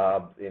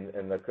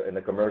in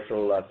the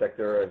commercial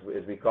sector,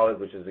 as we call it,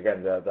 which is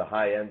again the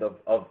high end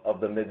of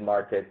the mid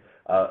market.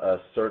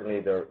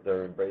 Certainly,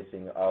 they're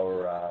embracing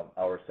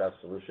our SaaS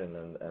solution,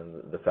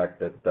 and the fact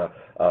that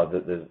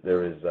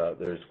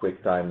there is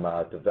quick time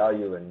to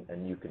value,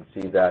 and you can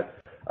see that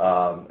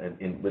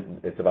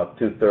it's about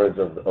 2/3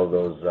 of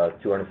those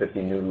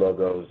 250 new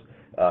logos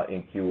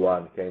in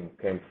Q1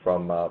 came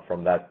from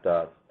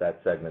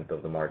that segment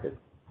of the market.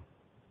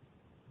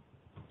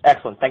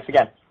 Excellent. Thanks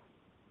again.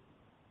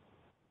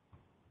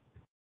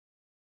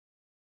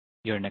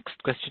 Your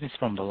next question is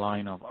from the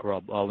line of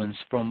Rob Owens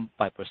from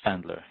Piper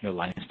Sandler. Your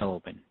line is now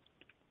open.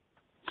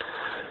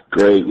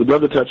 Great. We'd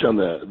love to touch on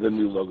the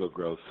new logo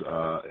growth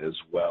as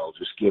well,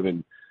 just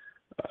given,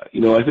 I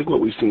think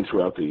what we've seen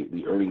throughout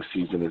the earnings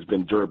season has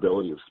been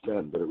durability of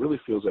spend, but it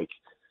really feels like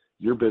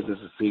your business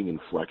is seeing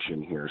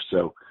inflection here.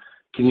 So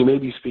can you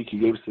maybe speak,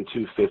 you gave us the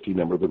 250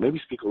 number, but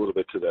maybe speak a little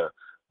bit to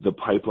the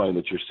pipeline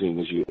that you're seeing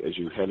as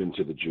you head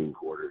into the June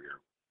quarter here.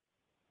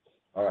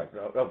 All right.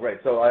 Oh, great.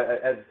 So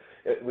as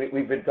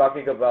we've been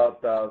talking about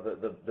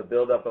the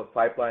buildup of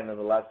pipeline in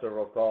the last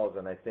several calls,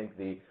 and I think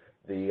the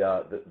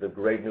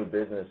great new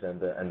business and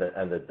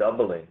the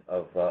doubling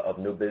of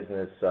new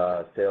business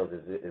sales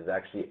is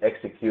actually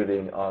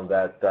executing on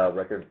that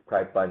record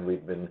pipeline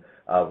we've been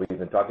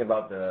talking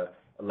about. The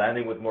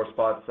landing with more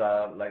spots,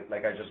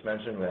 like I just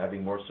mentioned, we're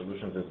having more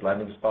solutions as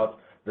landing spots.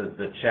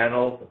 The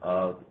channel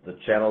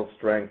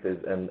strength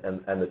is and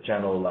the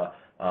channel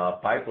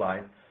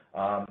pipeline.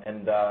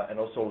 And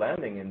also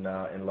landing in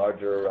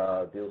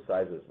larger deal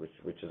sizes,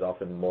 which is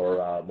often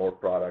more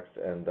products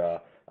and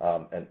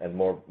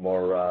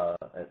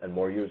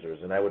more users.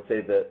 And I would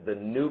say the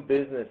new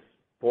business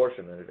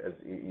portion, as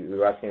you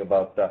were asking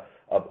about the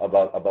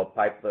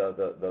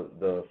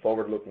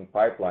forward-looking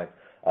pipeline,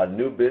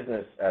 new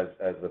business as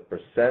the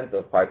percent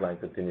of pipeline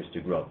continues to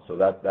grow. So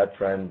that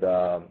trend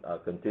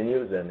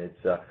continues, and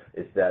it's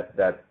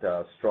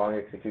that strong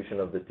execution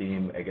of the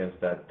team against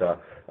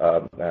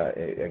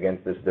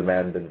this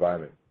demand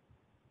environment.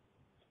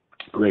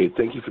 Great.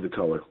 Thank you for the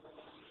color.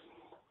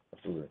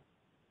 Absolutely.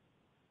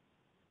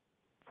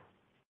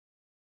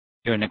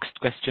 Your next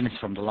question is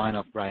from the line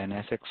of Brian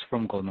Essex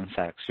from Goldman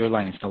Sachs. Your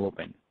line is now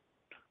open.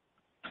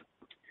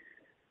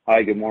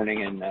 Hi, good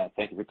morning, and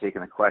thank you for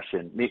taking the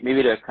question.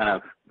 Maybe to kind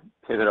of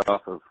pivot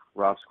off of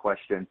Rob's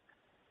question,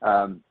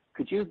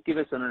 could you give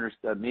us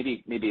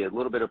maybe a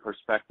little bit of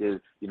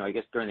perspective, I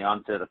guess during the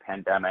onset of the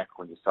pandemic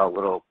when you saw a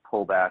little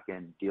pullback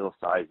in deal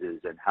sizes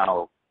and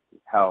how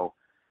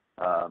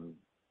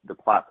the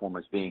platform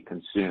was being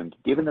consumed.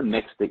 Given the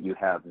mix that you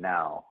have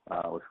now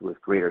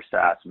with greater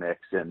SaaS mix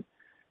and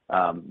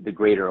the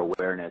greater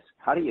awareness,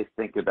 how do you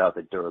think about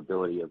the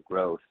durability of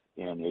growth?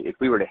 And if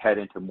we were to head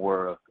into a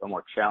more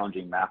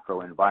challenging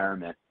macro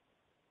environment,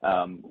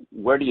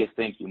 where do you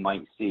think you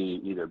might see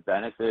either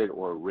benefit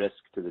or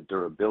risk to the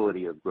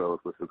durability of growth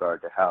with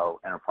regard to how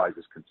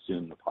enterprises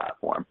consume the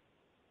platform?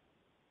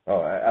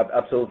 Oh,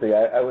 absolutely.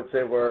 I would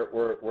say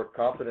we're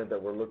confident that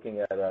we're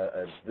looking at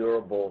a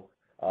durable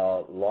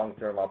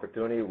long-term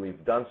opportunity.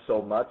 We've done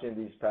so much in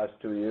these past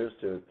 2 years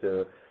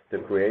to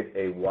create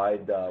a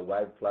wide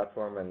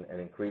platform and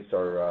increase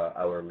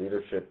our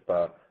leadership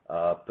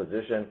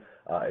position,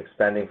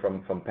 expanding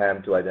from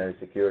PAM to identity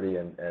security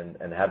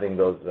and having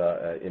those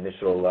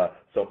initial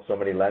so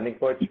many landing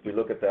points. If we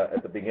look at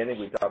the beginning,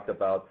 we talked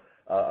about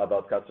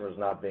customers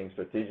not being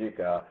strategic.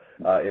 And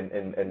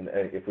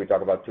if we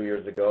talk about 2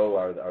 years ago,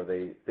 are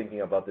they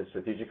thinking about this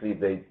strategically?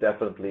 They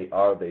definitely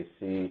are. They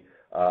see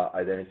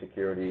identity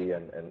security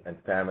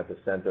and PAM at the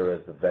center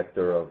as the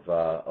vector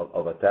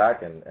of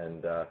attack,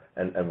 and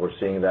we're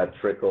seeing that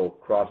trickle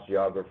cross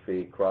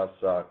geography, cross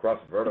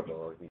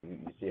vertical. You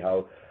see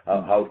how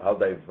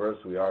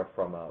diverse we are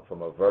from a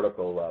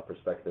vertical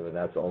perspective, and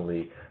that's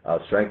only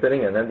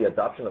strengthening. And then the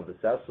adoption of the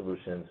SaaS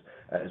solutions,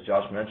 as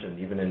Josh mentioned,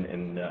 even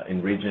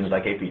in regions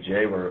like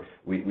APJ, where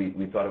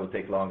we thought it would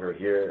take longer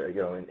here,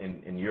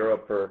 in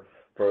Europe for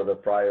the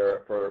prior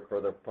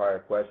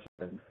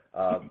question.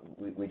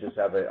 We just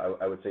have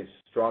I would say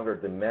stronger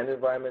demand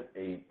environment,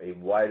 a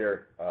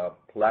wider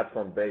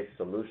platform-based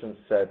solution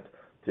set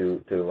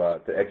to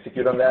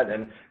execute on that,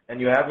 and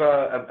you have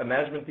a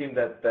management team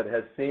that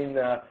has seen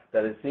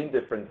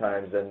different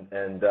times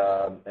and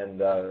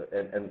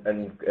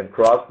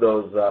crossed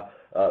those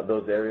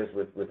areas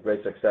with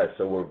great success.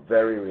 So we're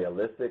very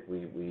realistic.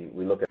 We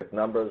look at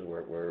numbers.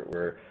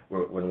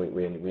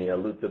 When we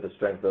allude to the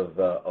strength of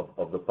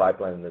the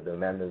pipeline and the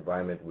demand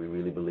environment, we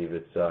really believe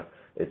it's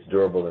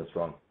durable and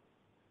strong.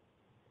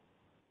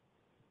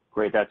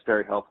 Great, that's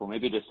very helpful.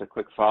 Maybe just a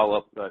quick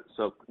follow-up.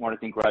 So I want to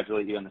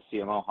congratulate you on the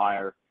CMO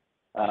hire.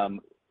 I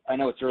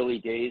know it's early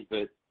days,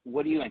 but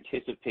what do you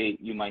anticipate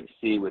you might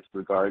see with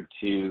regard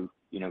to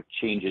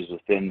changes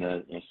within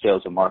the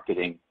sales and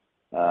marketing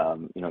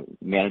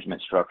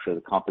management structure of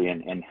the company,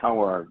 and how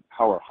are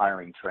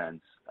hiring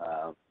trends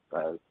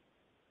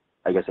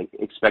I guess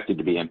expected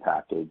to be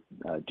impacted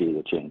due to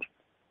the change?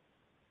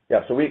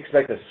 Yeah, so we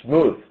expect a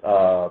smooth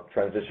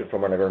transition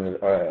from an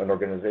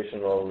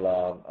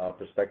organizational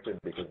perspective,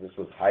 because this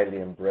was highly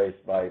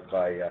embraced by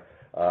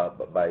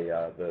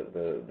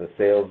the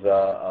sales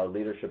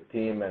leadership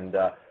team, and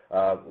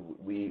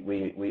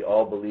we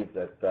all believe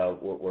that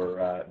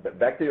we're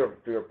back to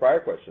your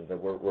prior question,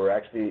 that we're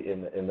actually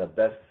in the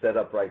best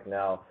setup right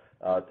now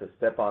to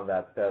step on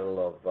that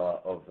pedal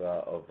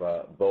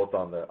of both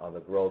on the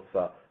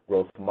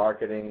growth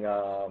marketing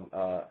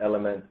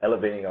element,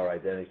 elevating our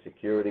identity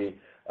security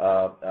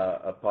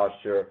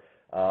posture,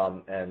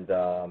 and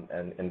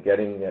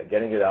getting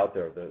it out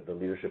there, the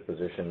leadership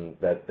position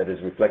that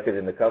is reflected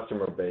in the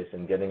customer base,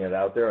 and getting it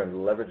out there and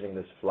leveraging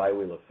this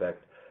flywheel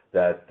effect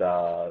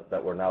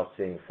that we're now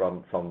seeing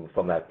from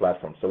that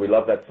platform. So we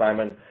love that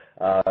Simon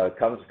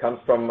comes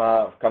from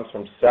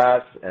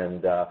SaaS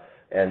and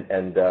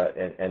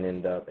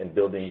in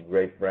building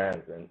great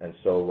brands, and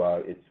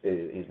so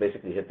he's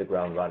basically hit the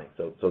ground running.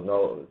 So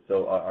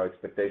our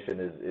expectation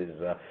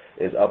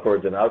is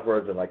upwards and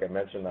outwards, and like I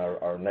mentioned,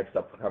 our next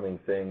upcoming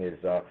thing is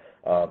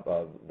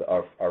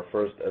our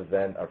first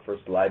event, our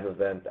first live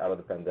event out of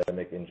the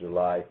pandemic in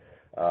July,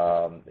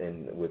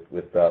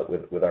 with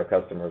our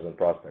customers and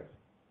prospects.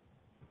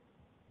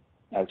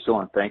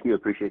 Excellent. Thank you.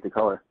 Appreciate the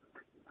color.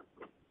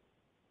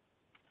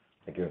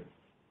 Thank you.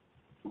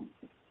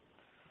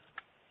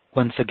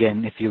 Once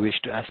again, if you wish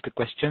to ask a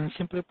question,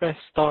 simply press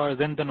star,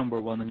 then the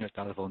number 1 on your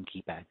telephone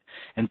keypad.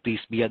 And please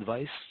be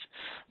advised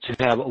to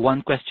have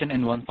one question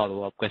and one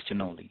follow-up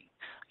question only.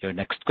 Your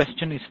next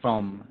question is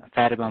from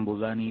Fatima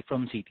Boolani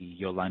from Citi.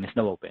 Your line is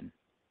now open.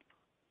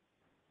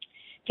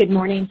 Good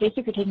morning. Thank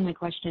you for taking my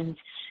questions.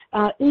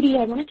 Udi,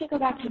 I wanted to go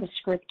back to the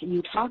script.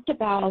 You talked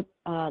about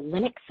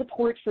Linux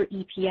support for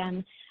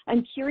EPM.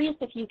 I'm curious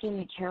if you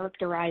can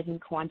characterize and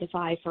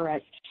quantify for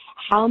us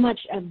how much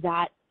of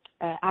that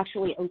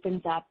actually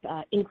opens up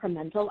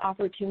incremental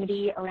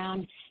opportunity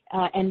around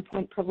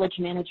endpoint privilege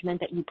management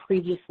that you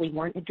previously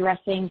weren't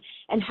addressing,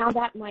 and how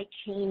that might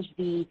change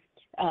the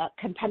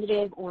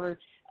competitive or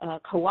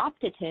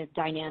cooptative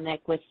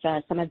dynamic with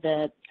some of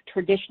the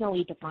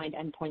traditionally defined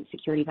endpoint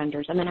security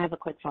vendors. And then I have a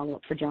quick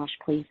follow-up for Josh,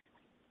 please.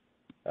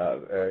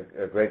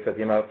 Great,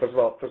 Fatima. First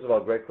of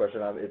all, great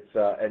question.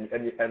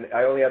 And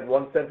I only had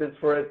one sentence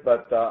for it,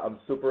 but I'm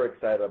super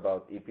excited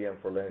about EPM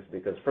for Linux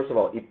because, first of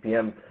all,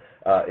 EPM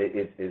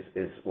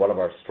is one of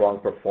our strong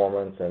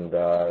performance and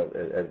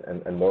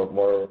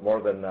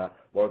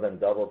more than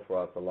doubled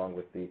for us, along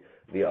with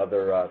the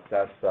other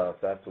SaaS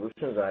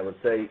solutions. And I would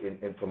say,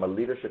 from a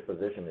leadership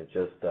position, it's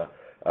just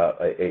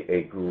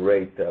a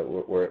great.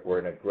 We're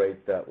in a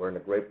great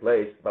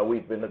place. But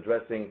we've been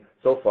addressing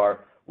so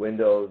far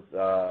Windows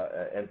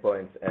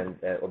endpoints and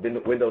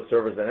Windows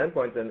servers and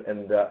endpoints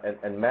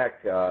and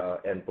Mac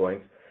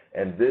endpoints,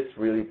 and this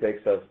really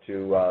takes us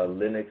to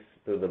Linux,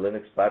 to the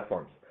Linux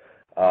platforms,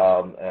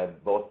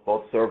 and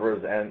both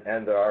servers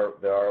and there are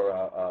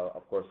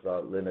of course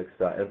Linux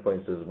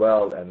endpoints as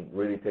well, and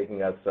really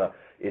taking us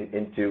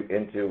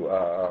into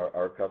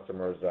our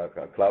customers'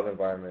 cloud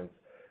environments.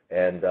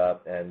 And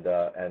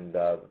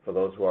for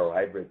those who are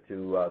hybrid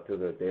to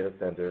the data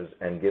centers,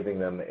 and giving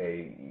them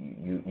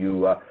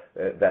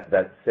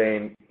that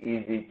same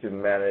easy to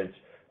manage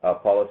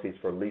policies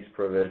for least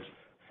privilege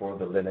for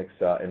the Linux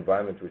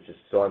environment, which is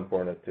so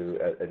important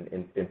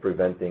in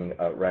preventing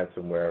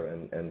ransomware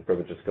and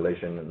privilege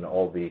escalation and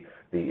all the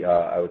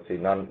I would say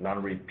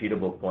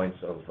non-repeatable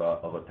points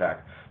of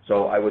attack.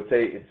 So I would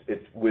say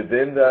it's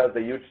within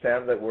the huge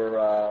TAM that we're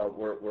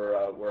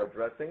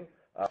addressing.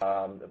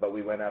 But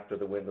we went after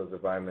the Windows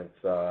environments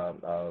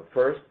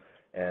first,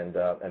 and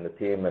the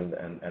team and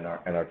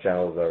our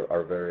channels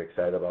are very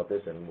excited about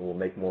this, and we'll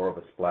make more of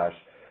a splash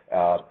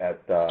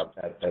at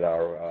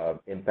our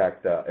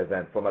Impact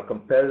event. From a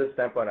competitive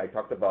standpoint, I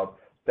talked about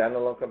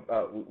standalone.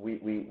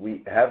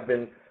 We have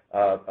been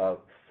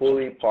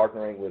fully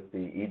partnering with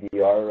the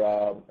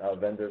EDR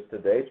vendors to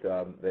date.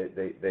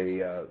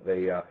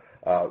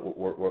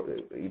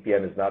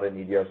 EPM is not an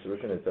EDR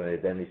solution; it's an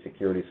identity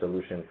security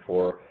solution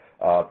for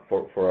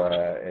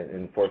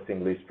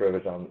enforcing least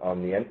privilege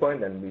on the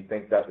endpoint, and we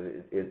think that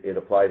it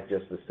applies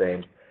just the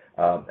same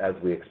as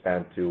we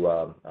expand to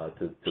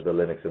the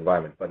Linux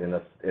environment. But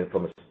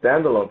from a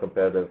standalone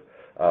competitive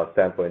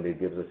standpoint, it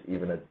gives us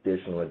even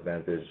additional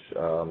advantage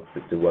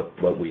to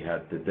what we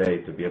had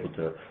today, to be able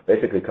to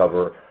basically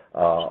cover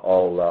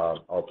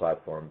all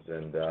platforms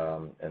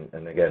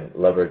and again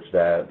leverage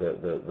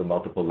the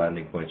multiple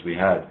landing points we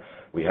have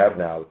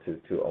now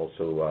to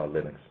also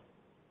Linux.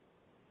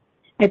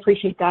 I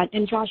appreciate that.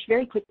 And Josh,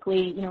 very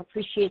quickly,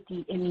 appreciate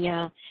the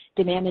EMEA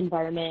demand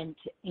environment,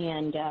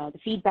 and the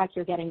feedback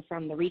you're getting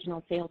from the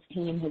regional sales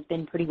team has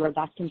been pretty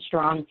robust and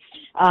strong.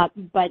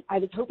 But I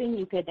was hoping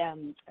you could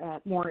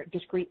more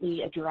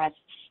discreetly address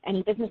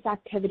any business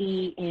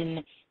activity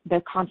in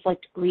the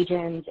conflict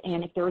regions,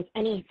 and if there was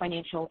any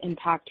financial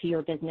impact to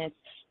your business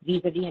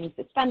vis-a-vis any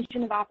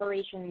suspension of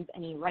operations,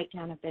 any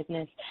write-down of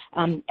business,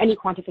 any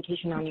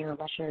quantification on your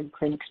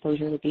Russia-Ukraine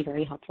exposure would be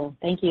very helpful.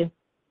 Thank you.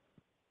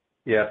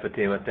 Yeah,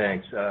 Fatima,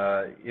 thanks.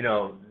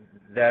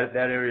 That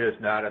area is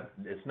not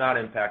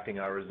impacting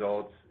our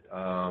results.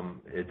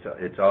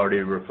 It's already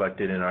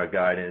reflected in our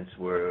guidance.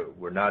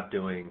 We're not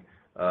doing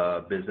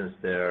business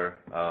there,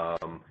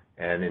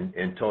 and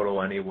in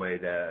total anyway,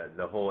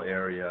 the whole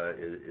area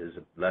is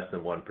less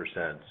than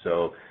 1%.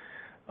 So,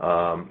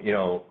 on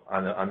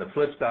the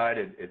flip side,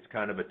 it's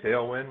kind of a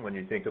tailwind when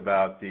you think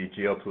about the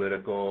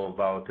geopolitical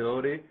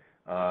volatility,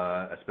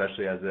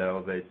 especially as it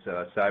elevates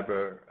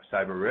cyber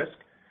risk.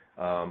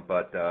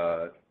 But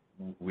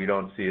we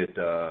don't see it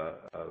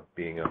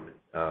being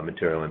a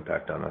material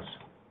impact on us.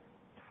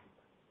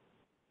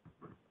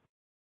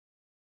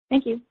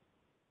 Thank you.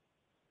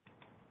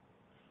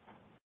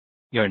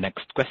 Your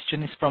next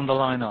question is from the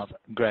line of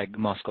Greg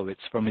Moskowitz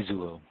from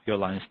Mizuho. Your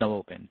line is now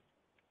open.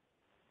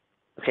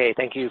 Okay,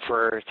 thank you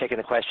for taking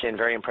the question.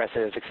 Very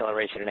impressive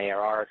acceleration in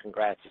ARR.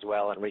 Congrats as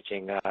well on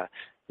reaching the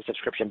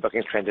subscription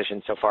bookings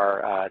transition so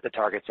far, the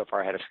target so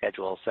far ahead of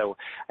schedule. So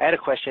I had a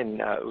question,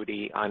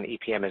 Udi, on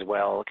EPM as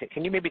well.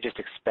 Can you maybe just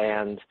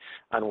expand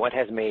on what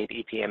has made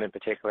EPM in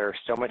particular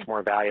so much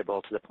more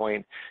valuable to the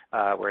point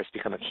where it's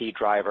become a key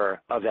driver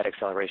of that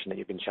acceleration that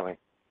you've been showing?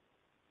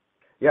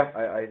 Yeah,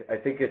 I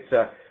think it's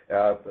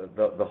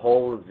the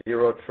whole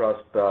zero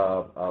trust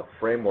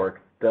framework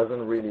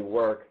doesn't really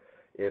work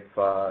if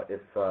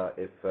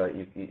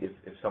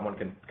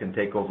someone can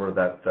take over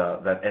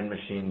that end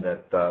machine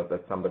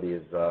that somebody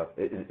is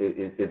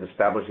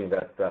establishing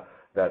that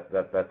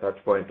touch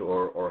point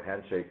or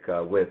handshake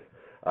with.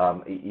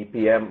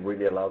 EPM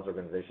really allows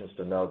organizations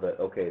to know that,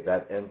 okay,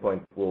 that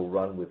endpoint will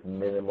run with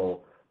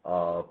minimal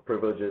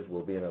privileges,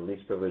 will be in a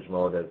least privilege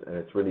mode, and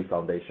it's really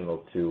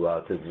foundational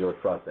to zero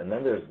trust. And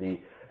then there's the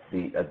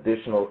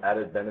additional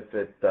added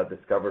benefit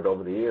discovered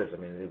over the years. I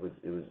mean, it was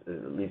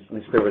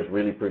least privilege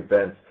really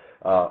prevents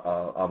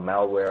a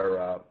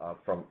malware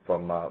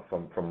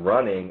from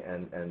running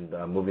and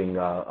moving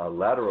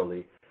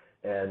laterally,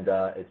 and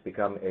it's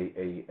become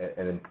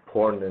an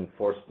important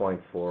enforce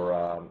point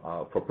for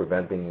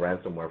preventing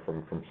ransomware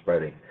from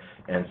spreading.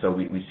 And so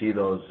we see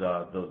those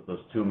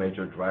two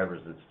major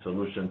drivers: the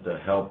solution to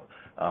help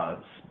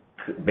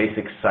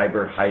basic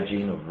cyber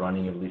hygiene of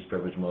running in least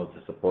privilege mode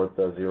to support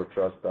the zero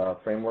trust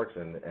frameworks,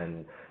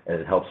 and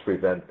it helps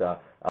prevent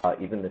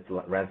even if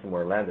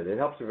ransomware landed. It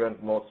helps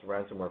prevent most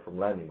ransomware from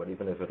landing, but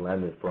even if it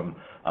landed from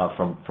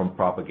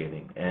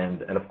propagating.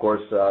 And of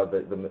course,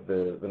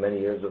 the many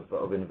years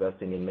of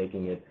investing in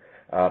making it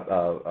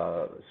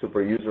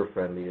super user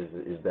friendly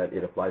is that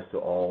it applies to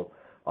all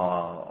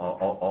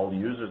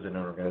users in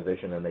an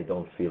organization, and they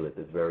don't feel it.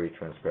 It's very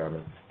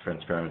transparent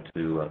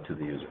to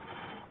the user.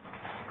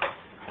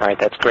 All right,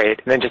 that's great.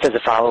 And then just as a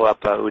follow-up,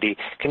 Udi,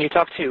 can you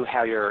talk to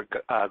how your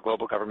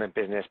global government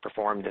business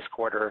performed this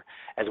quarter,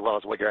 as well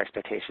as what your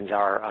expectations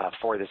are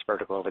for this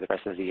vertical over the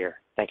rest of the year?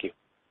 Thank you.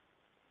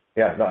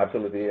 Yeah, no,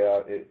 absolutely.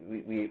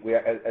 We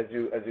as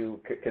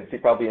you can see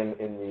probably in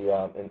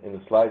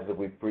the slides that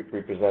we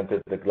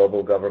presented, the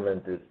global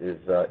government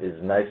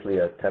is nicely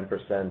a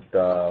 10%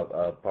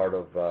 part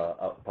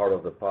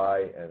of the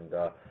pie,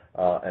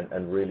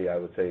 and really I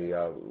would say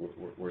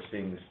we're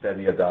seeing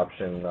steady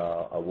adoption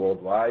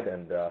worldwide,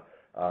 and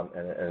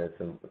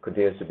it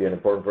continues to be an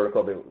important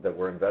vertical that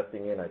we're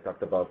investing in. I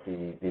talked about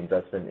the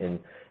investment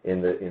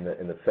in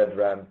the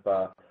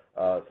FedRAMP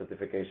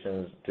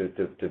certifications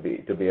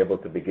to be able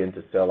to begin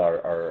to sell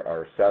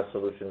our SaaS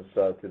solutions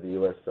to the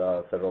U.S.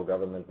 federal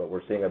government, but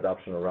we're seeing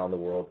adoption around the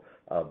world,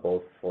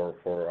 both for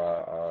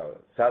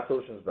SaaS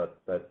solutions,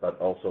 but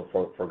also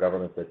for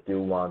governments that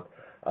do want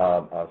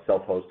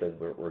self-hosted.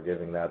 We're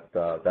giving that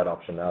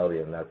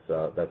optionality, and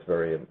that's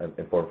very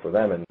important for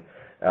them.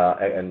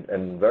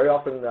 And very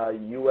often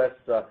U.S.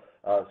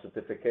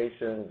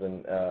 certifications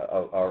and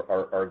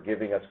are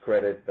giving us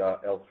credit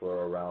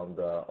elsewhere around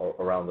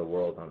the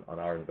world on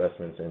our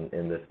investments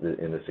in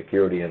the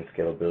security and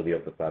scalability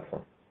of the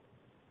platform.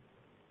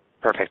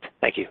 Perfect.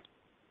 Thank you.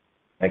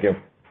 Thank you.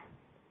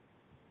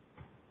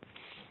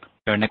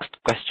 Your next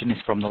question is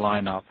from the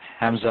line of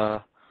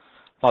Hamza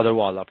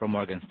Fodderwala from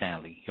Morgan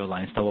Stanley. Your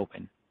line is now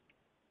open.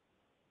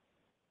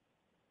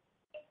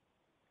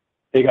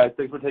 Hey guys,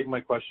 thanks for taking my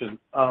question.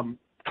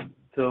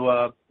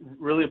 So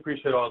really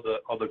appreciate all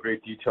the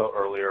great detail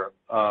earlier.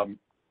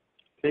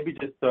 Maybe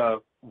just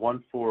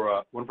one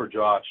for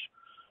Josh.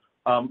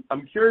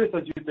 I'm curious,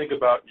 as you think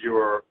about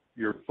your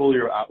full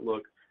year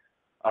outlook,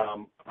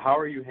 how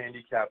are you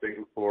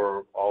handicapping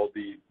for all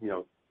the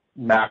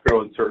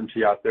macro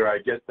uncertainty out there? I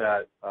get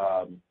that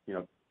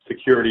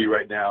security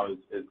right now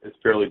is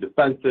fairly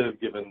defensive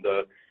given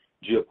the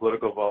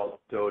geopolitical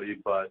volatility,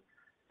 but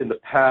in the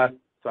past,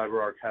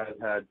 CyberArk has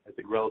had, I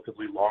think,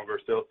 relatively longer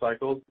sales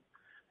cycles.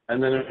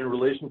 And then in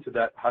relation to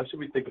that, how should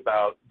we think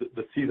about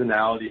the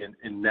seasonality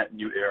in net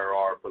new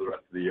ARR for the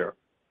rest of the year?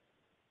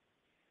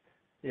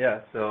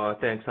 Yeah, so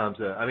thanks,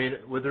 Hamza. I mean,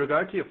 with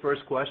regard to your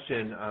first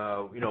question,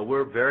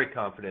 we're very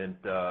confident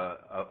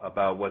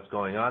about what's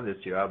going on this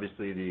year.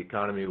 Obviously, the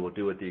economy will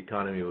do what the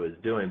economy was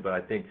doing, but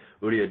I think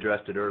Udi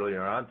addressed it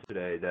earlier on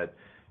today that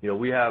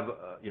we have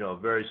a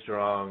very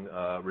strong,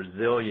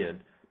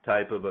 resilient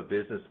type of a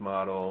business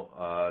model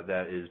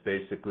that is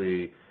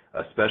basically,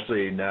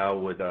 especially now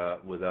with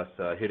us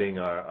hitting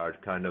our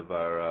kind of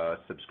our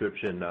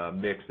subscription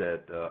mix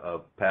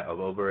of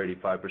over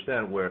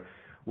 85%, where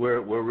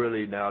we're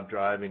really now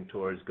driving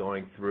towards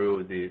going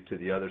through to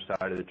the other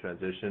side of the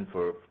transition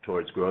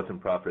towards growth and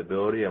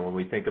profitability. And when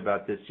we think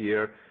about this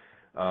year,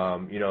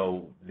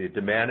 the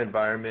demand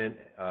environment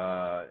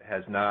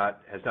has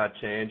not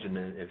changed, and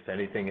if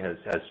anything has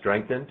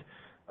strengthened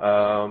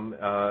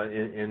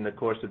in the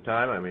course of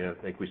time. I mean, I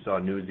think we saw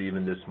news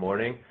even this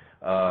morning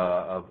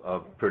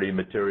of pretty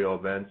material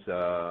events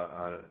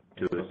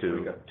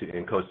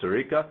in Costa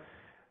Rica.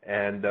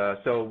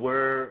 So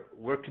we're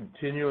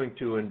continuing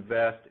to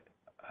invest.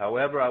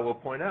 However, I will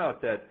point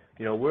out that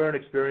we're an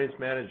experienced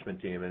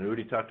management team, and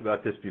Udi talked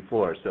about this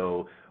before.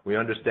 So we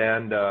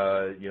understand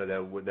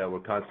that we're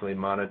constantly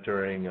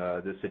monitoring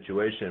this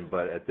situation,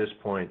 but at this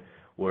point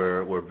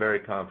we're very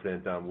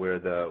confident on where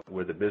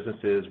the business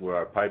is, where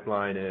our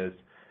pipeline is,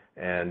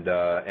 and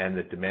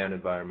the demand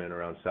environment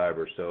around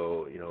cyber.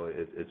 So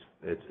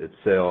it's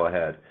sail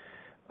ahead.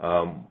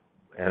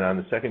 And on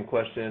the second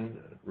question,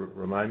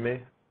 remind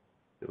me.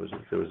 There was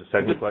a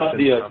second question.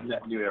 The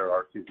net new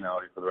ARR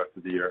seasonality for the rest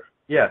of the year.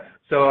 Yeah.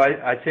 So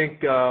I think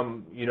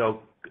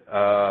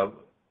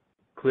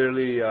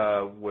clearly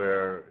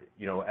where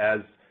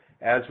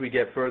as we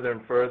get further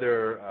and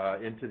further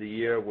into the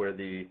year, where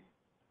the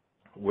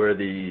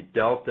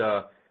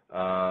delta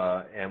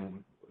on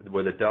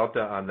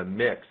the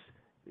mix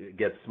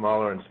gets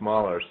smaller and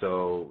smaller.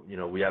 So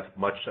we have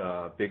much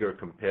bigger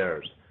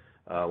compares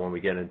when we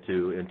get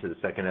into the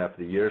second half of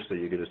the year. So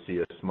you're going to see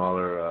a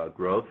smaller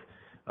growth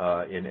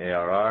in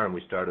ARR, and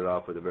we started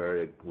off with a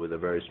very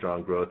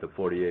strong growth of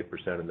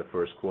 48% in the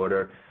first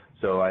quarter.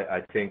 So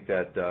I think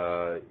that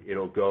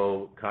it'll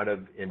go kind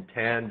of in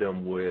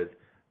tandem with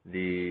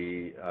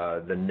the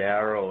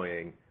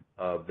narrowing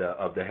of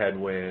the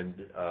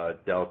headwind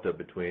delta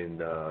between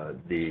the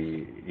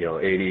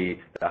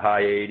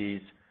high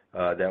 80s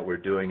that we're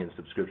doing in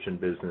subscription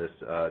business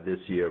this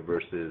year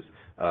versus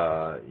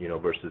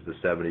the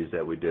 70s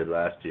that we did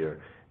last year.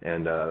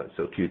 And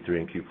so Q3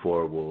 and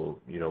Q4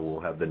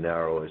 will have the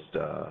narrowest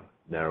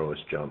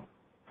jump.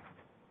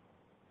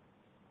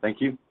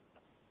 Thank you.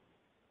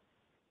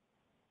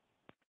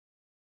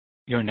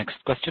 Your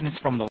next question is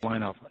from the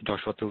line of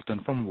Joshua Tilton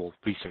from Wolfe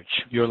Research.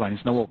 Your line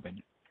is now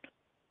open.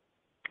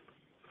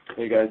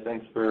 Hey guys,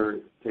 thanks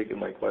for taking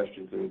my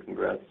questions and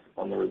congrats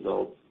on the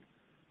results.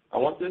 I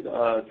wanted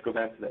to go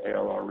back to the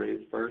ARR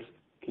raise first.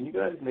 Can you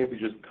guys maybe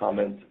just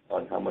comment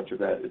on how much of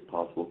that is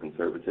possible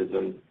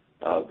conservatism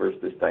versus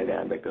this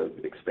dynamic of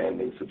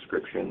expanding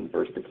subscription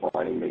versus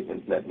declining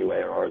maintenance net new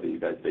ARR that you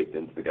guys baked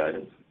into the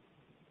guidance?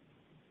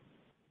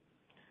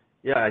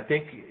 Yeah, I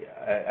think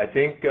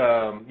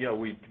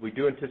we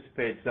do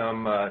anticipate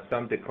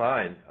some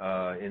decline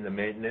in the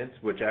maintenance,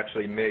 which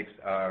actually makes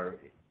our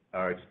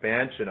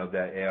expansion of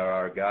that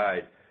ARR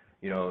guide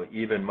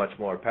even much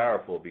more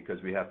powerful because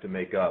we have to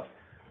make up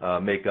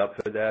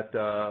for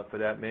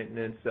that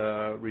maintenance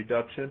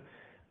reduction.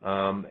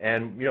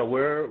 And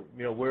we're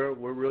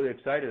really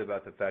excited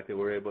about the fact that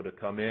we're able to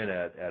come in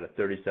at a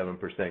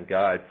 37%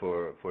 guide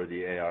for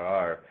the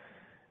ARR.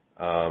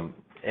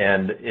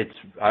 And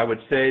I would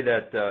say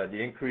that the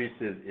increase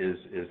is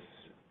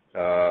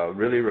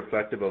really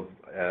reflective of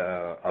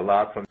a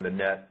lot from the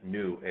net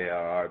new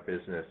ARR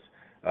business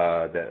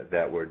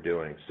that we're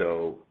doing.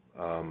 So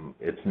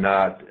it's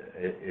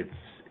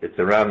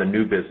around the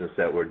new business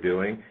that we're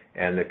doing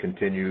and the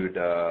continued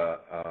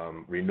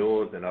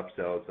renewals and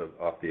upsells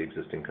of the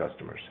existing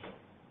customers.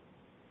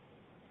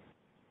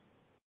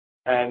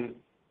 And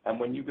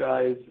when you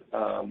guys,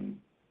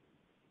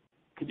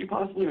 could you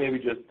possibly maybe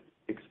just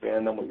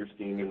expand on what you're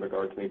seeing in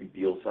regards to maybe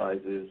deal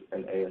sizes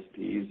and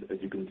ASPs as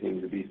you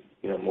continue to be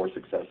more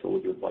successful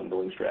with your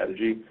bundling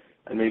strategy?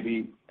 And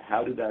maybe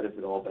how did that, if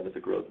at all,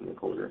 benefit growth in the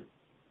quarter?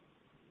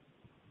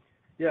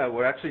 Yeah,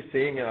 we're actually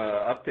seeing an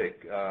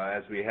uptick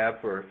as we have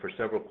for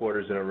several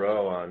quarters in a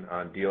row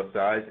on deal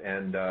size,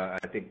 and I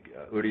think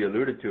Udi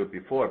alluded to it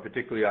before,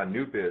 particularly on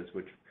new biz,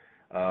 which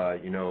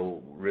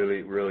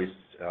really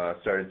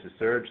started to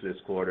surge this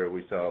quarter.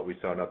 We saw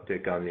an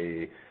uptick on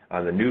the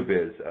new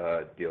biz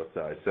deal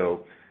size.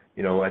 So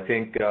I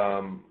think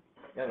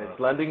it's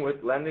lending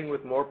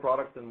with more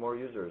products and more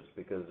users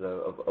because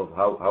of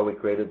how we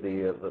created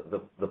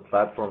the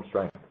platform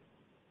strength.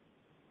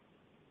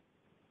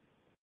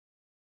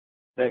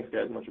 Thanks,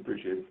 guys. Much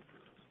appreciated.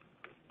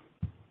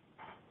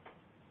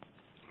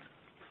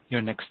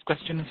 Your next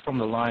question is from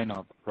the line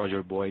of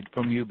Roger Boyd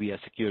from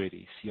UBS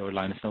Securities. Your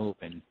line is now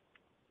open.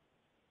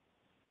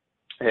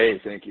 Hey,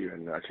 thank you,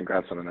 and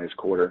congrats on a nice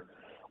quarter.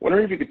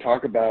 Wondering if you could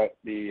talk about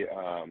the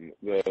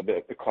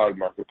cloud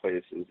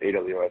marketplaces,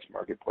 AWS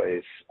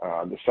marketplace,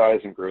 the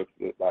size and growth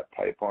of that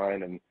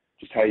pipeline, and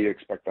just how you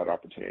expect that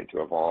opportunity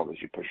to evolve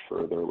as you push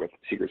further with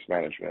secrets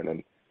management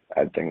and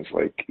add things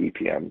like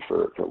EPM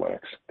for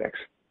Linux. Thanks.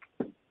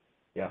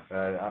 Yeah,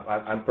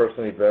 I'm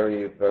personally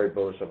very, very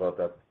bullish about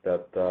that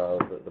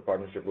the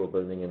partnership we're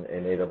building in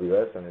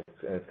AWS, and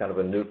it's kind of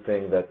a new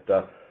thing that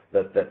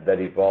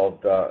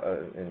evolved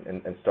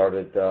and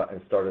started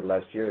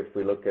last year. If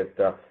we look at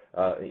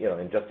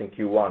just in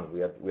Q1,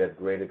 we had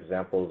great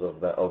examples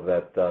of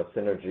that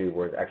synergy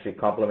where it actually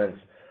complements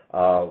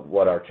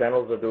what our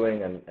channels are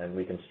doing, and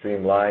we can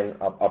streamline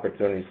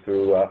opportunities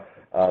through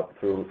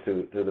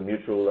the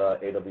mutual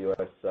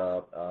AWS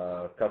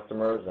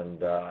customers,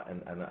 and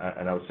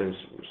I would say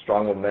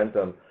strong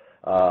momentum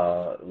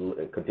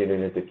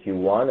continuing into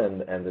Q1,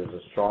 and there's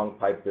a strong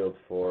pipe build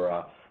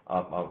for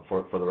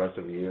the rest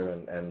of the year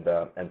and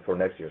for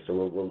next year.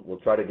 So we'll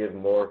try to give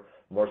more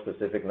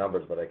specific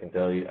numbers, but I can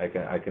tell you I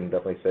can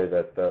definitely say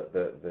that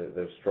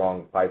there's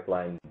strong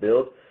pipeline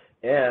build,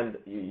 And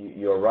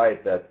you're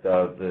right that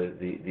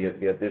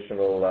the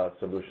additional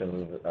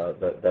solutions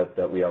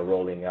that we are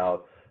rolling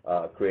out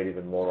create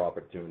even more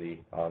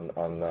opportunity on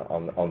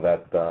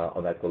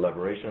that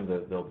collaboration.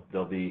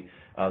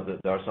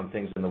 There are some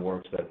things in the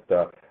works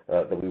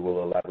that we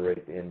will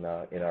elaborate in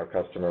our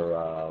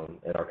customer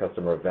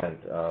event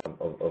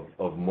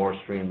of more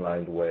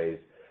streamlined ways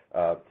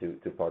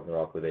to partner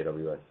up with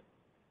AWS.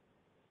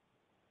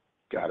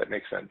 Got it.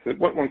 Makes sense.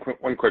 One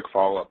quick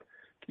follow-up.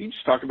 Can you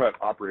just talk about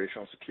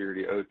operational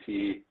security,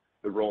 OT,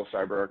 the role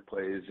CyberArk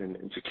plays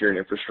in securing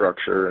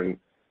infrastructure, and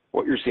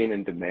what you're seeing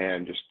in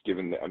demand, just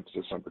given the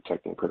emphasis on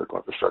protecting critical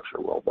infrastructure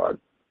worldwide?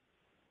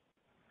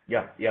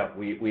 Yeah.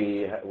 We've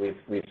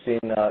seen.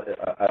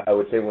 I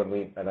would say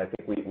and I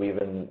think we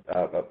even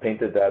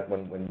painted that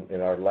when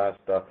in our last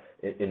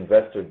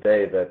investor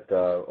day that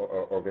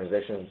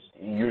organizations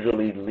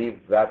usually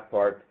leave that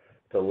part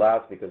to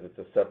last because it's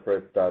a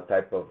separate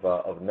type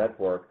of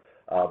network.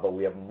 But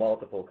we have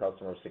multiple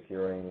customers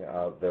securing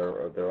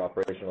their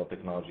operational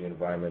technology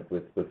environment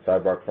with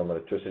CyberArk, from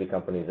electricity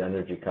companies,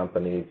 energy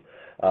companies,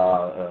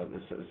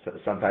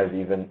 sometimes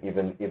even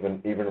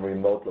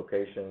remote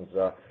locations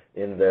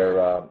in their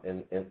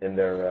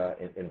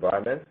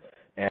environment.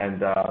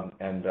 And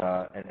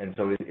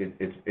so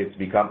it's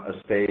become a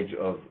stage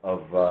of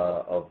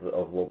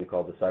what we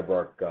call the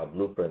CyberArk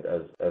blueprint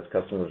as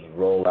customers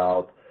roll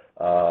out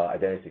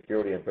identity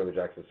security and privileged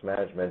access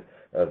management.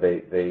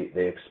 They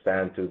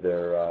expand to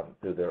their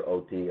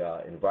OT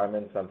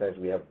environment. Sometimes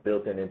we have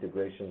built-in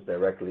integrations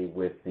directly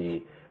with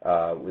the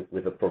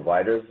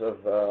providers of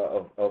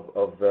I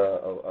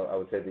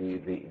would say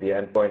the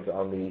endpoints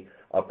on the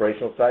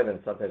operational side, and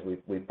sometimes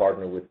we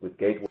partner with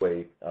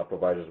gateway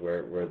providers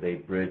where they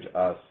bridge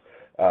us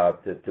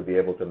to be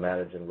able to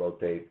manage and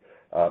rotate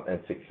and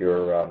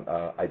secure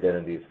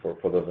identities for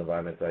those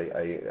environments.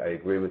 I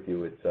agree with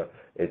you.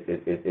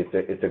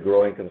 It's a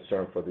growing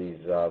concern for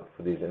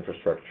these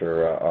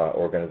infrastructure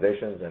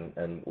organizations,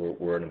 and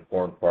we're an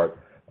important part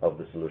of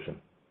the solution.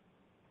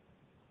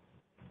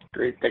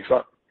 Great. Thanks a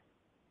lot.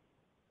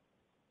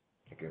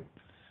 Thank you.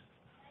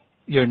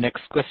 Your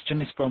next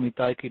question is from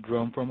Ittai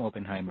Kidron from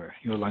Oppenheimer.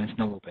 Your line is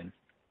now open.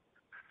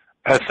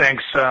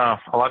 Thanks. A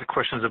lot of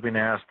questions have been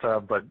asked,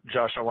 but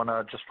Josh, I want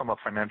to, just from a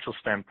financial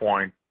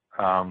standpoint,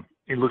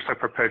 it looks like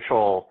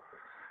perpetual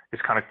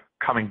is kind of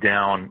coming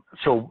down.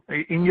 So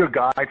in your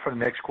guide for the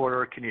next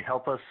quarter, can you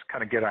help us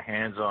kind of get our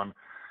hands on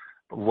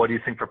what do you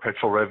think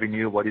perpetual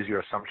revenue, what is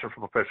your assumption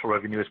for perpetual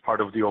revenue as part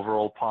of the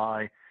overall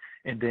pie?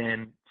 And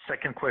then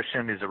second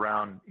question is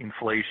around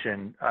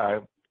inflation.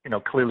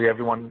 Clearly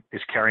everyone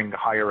is carrying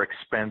higher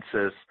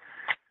expenses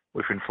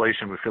with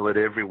inflation. We feel it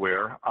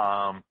everywhere.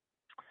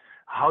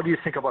 How do you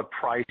think about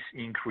price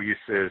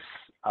increases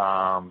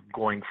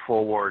going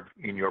forward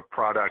in your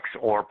products,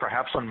 or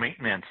perhaps on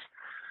maintenance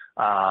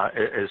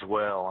as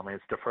well? I mean,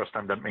 it's the first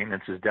time that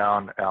maintenance is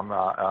down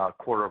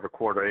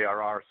quarter-over-quarter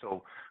ARR,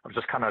 so I'm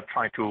just kind of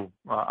trying to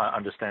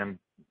understand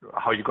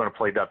how you're going to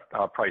play that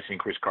price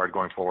increase card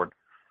going forward.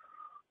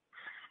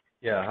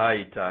 Yeah. Hi,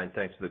 Ittai, and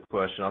thanks for the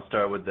question. I'll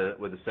start with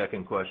the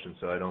second question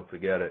so I don't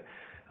forget it.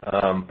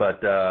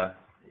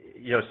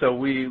 So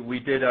we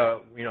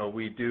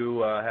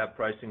do have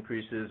price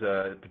increases,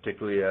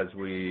 particularly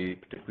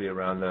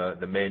around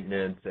the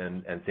maintenance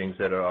and things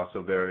that are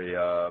also very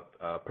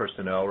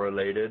personnel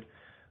related.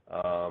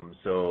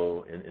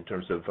 So in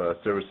terms of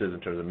services, in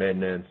terms of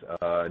maintenance,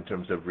 in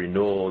terms of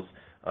renewals,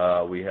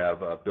 we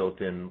have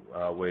built-in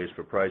ways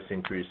for price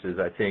increases.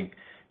 I think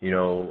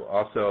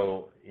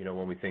also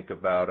when we think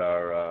about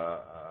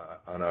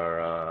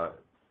our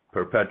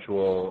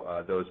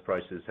perpetual, those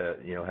prices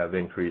have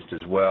increased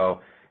as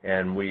well.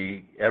 And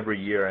we every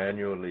year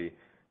annually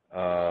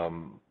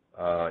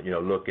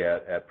look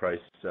at price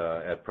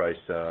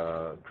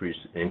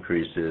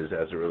increases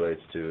as it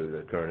relates to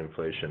the current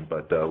inflation.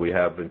 But we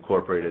have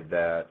incorporated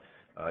that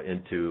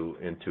into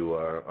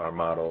our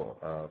model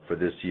for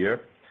this year.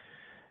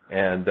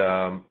 And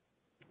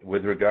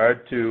with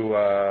regard to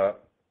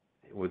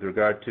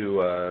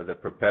the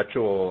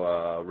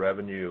perpetual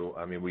revenue,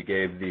 I mean, we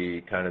gave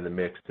the kind of the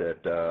mix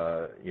that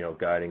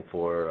guiding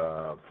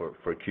for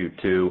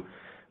Q2.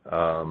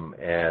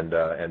 And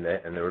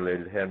the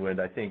related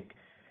headwind, I think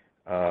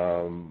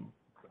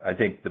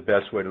the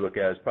best way to look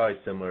at it is probably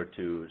similar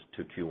to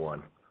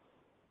Q1.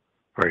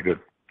 Very good.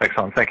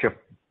 Excellent. Thank you.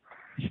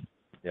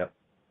 Yep.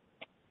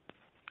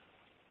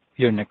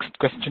 Your next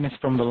question is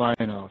from the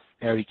line of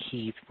Eric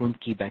Heath from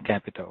KeyBanc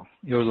Capital.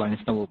 Your line is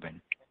now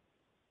open.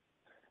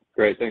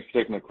 Great. Thanks for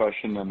taking the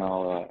question, and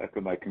I'll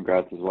echo my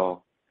congrats as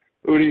well.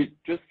 Udi,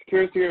 just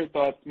curious to hear your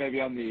thoughts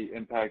maybe on the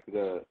impact of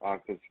the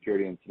Okta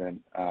security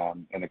incident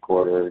in the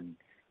quarter, and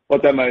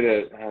what that might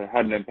have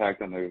had an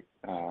impact on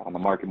the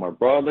market more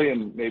broadly,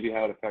 and maybe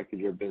how it affected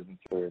your business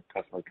or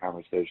customer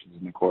conversations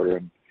in the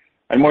quarter.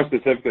 And more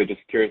specifically,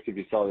 just curious if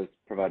you saw this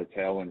provide a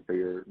tailwind for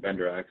your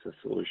vendor access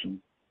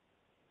solution.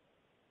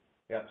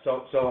 Yeah.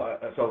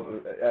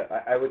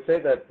 I would say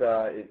that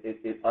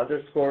it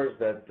underscores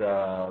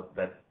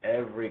that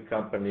every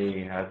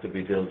company has to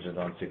be diligent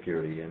on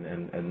security,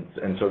 and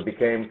so it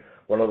became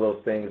one of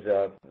those things,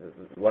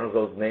 one of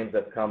those names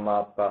that come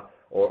up,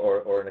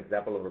 or an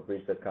example of a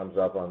breach that comes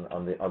up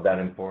on that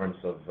importance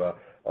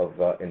of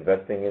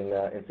investing in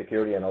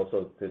security, and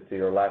also to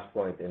your last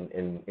point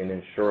in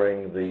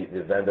ensuring the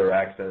vendor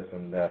access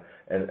and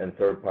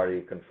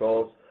third-party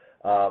controls.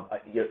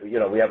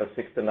 We have a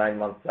 6 to 9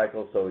 month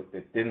cycle, so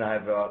it didn't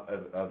have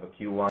a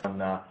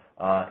Q1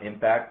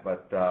 impact.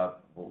 But I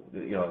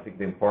think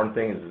the important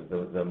thing is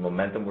the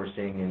momentum we're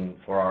seeing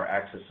for our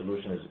access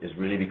solution is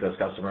really because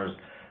customers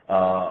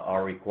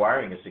are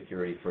requiring a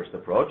security-first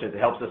approach. It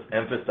helps us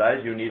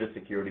emphasize you need a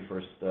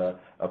security-first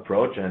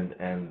approach,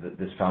 and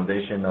this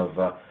foundation of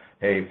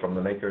hey, from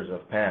the makers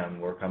of PAM,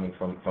 we're coming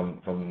from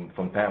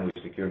PAM, we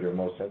secured your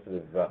most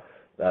sensitive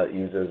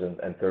users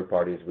and third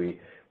parties.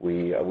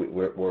 We're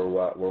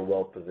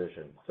well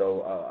positioned.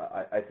 So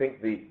I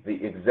think the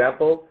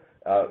example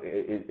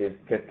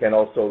can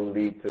also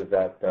lead to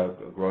that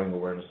growing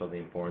awareness of the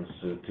importance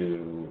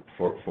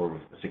for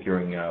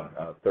securing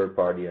third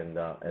party and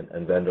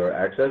vendor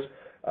access.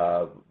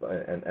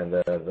 And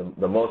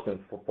the most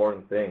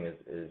important thing is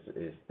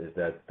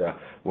that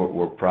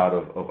we're proud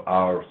of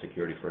our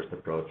security first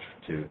approach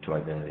to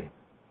identity.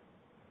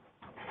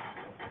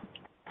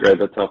 Great,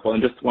 that's helpful.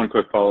 And just one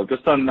quick follow-up,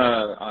 just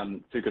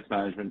on secrets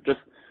management. Just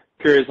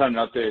curious on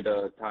an update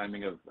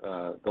timing of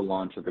the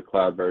launch of the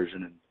cloud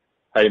version and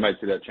how you might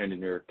see that changing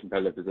your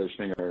competitive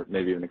positioning or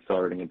maybe even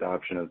accelerating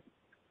adoption of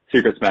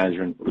secrets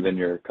management within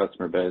your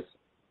customer base.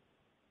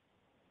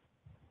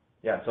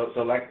 Yeah, so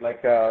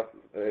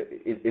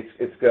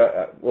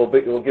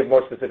we'll give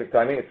more specific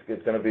timing.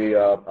 It's going to be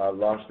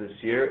launched this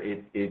year.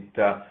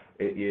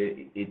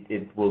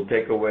 It will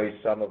take away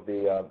some of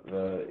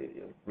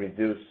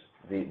reduce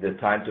the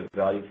time to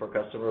value for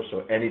customers.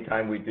 So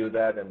anytime we do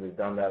that, and we've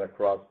done that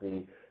across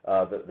the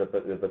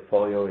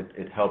portfolio,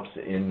 it helps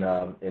in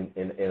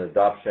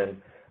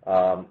adoption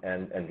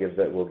and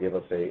will give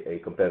us a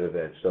competitive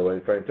edge. So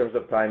in terms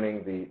of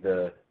timing,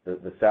 the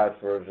SaaS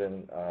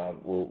version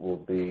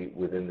will be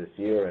within this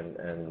year,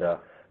 and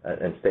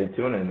stay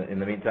tuned. And in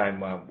the meantime,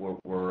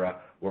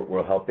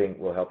 we're helping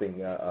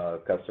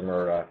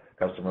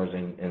customers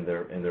in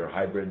their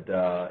hybrid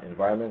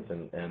environments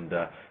and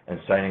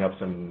signing up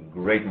some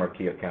great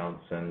marquee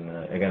accounts, and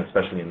again,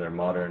 especially in their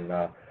modern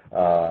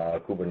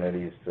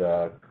Kubernetes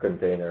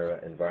container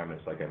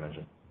environments, like I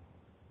mentioned.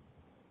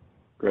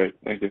 Great,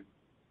 thank you.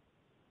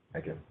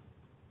 Thank you.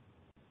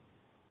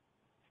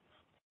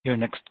 Your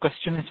next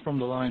question is from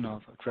the line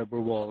of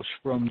Trevor Walsh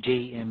from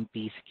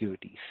JMP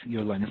Securities.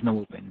 Your line is now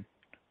open.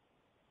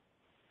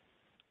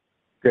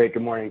 Great,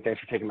 good morning.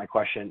 Thanks for taking my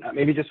question.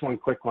 Maybe just one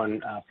quick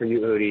one for you,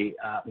 Udi.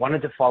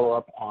 Wanted to follow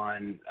up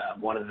on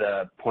one of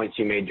the points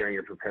you made during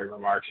your prepared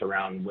remarks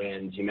around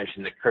wins. You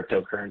mentioned the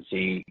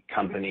cryptocurrency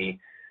company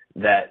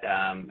that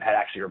had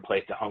actually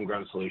replaced a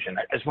homegrown solution.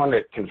 I just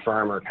wanted to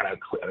confirm or kind of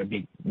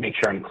make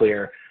sure I'm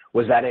clear.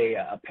 Was that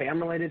a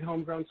PAM-related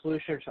homegrown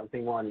solution or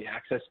something more in the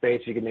access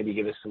space? You could maybe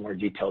give us some more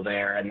detail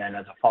there. And then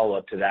as a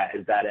follow-up to that,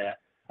 is that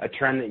a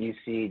trend that you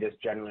see just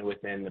generally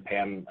within the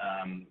PAM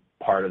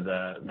part of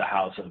the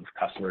house of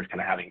customers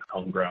kind of having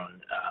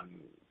homegrown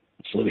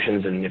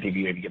solutions? And if you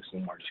could maybe give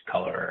some more just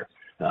color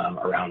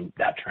around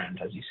that trend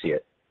as you see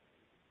it.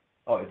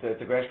 Oh,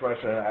 it's a great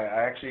question. I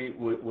actually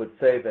would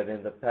say that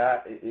in the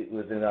past, it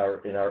was in our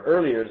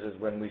early years is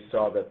when we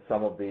saw that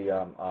some of the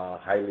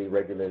highly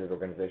regulated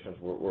organizations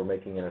were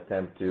making an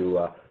attempt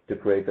to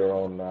create their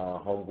own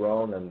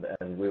homegrown,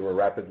 and we were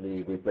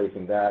rapidly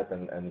replacing that.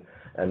 And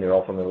you're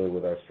all familiar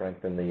with our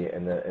strength in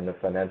the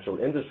financial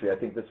industry. I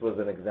think this was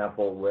an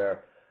example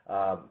where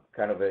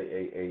kind of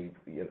a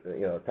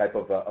type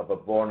of a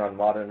born on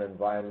modern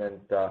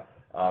environment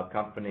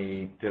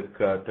company took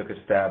a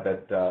stab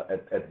at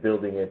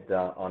building it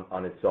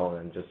on its own,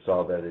 and just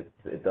saw that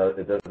it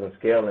doesn't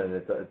scale, and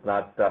it's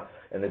not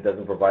and it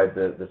doesn't provide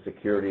the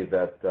security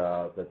that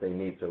they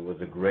need. So it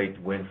was a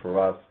great win for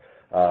us,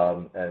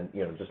 and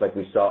just like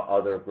we saw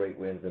other great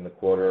wins in the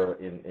quarter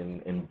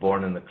in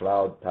born in the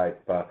cloud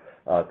type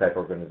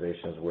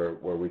organizations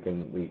where we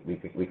can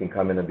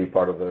come in and be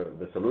part of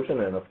the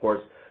solution, and of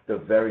course they're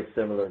very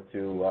similar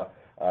to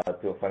a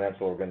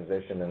financial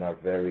organization and are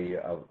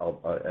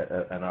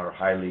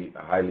highly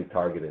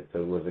targeted. So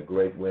it was a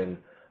great win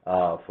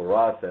for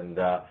us, and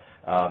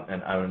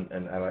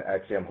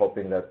I'm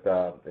hoping that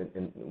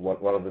in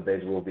one of the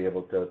days we'll be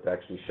able to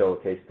actually show a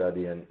case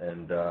study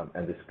and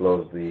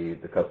disclose the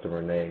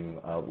customer name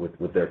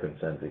with their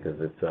consent,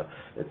 because it's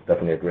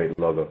definitely a great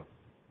logo.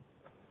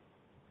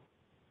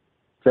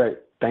 Great,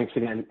 thanks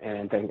again,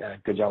 and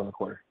good job on the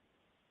quarter.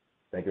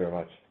 Thank you very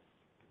much.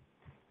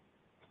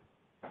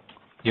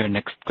 Your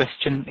next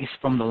question is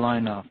from the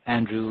line of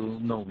Andrew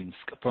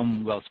Nowinski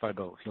from Wells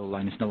Fargo. Your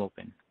line is now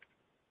open.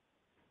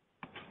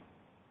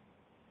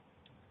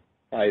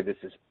 Hi, this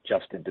is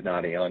Justin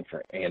Donati on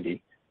for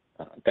Andy.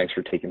 Thanks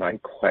for taking my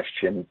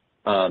question.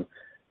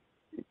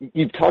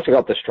 You've talked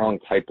about the strong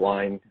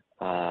pipeline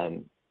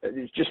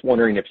Just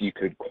wondering if you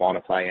could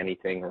quantify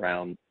anything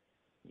around,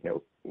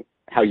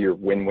 how your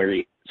win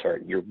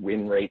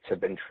rates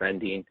have been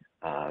trending,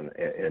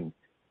 and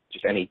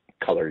just any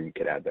color you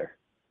could add there.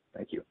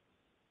 Thank you.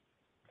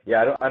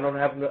 Yeah, I don't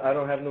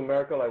have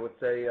numerical. I would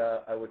say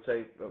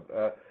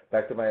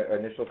back to my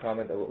initial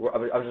comment. I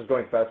was just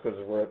going fast because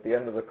we're at the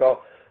end of the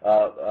call.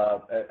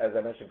 As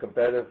I mentioned,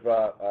 competitive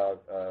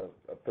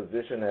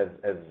position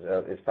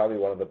is probably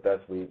one of the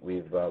best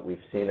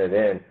we've seen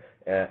it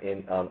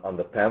on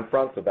the PAM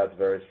front. So that's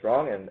very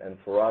strong. And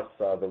for us,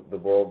 the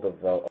world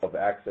of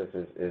access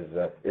is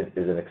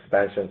an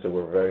expansion. So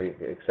we're very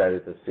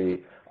excited to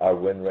see our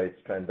win rates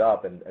trend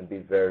up and be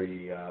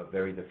very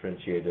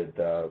differentiated.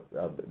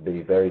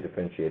 Be very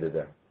differentiated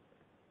there.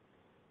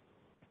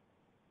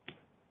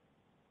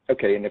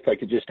 Okay, and if I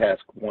could just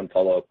ask one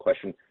follow-up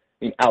question.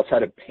 I mean,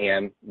 outside of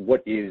PAM,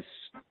 what is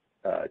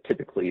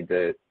typically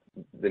the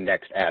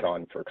next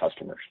add-on for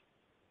customers?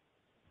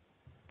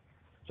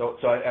 So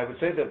I would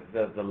say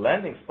that the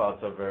landing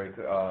spots are very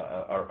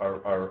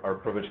our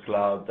Privilege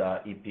Cloud,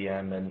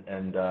 EPM,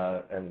 and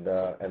our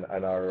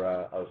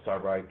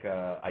CyberArk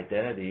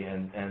identity,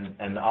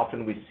 and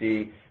often we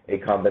see a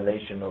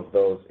combination of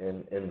those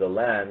in the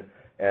land,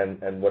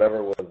 and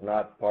whatever was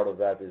not part of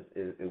that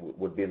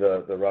would be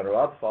the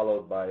runner-up,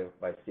 followed by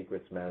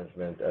secrets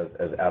management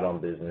as add-on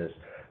business,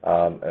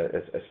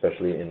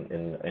 especially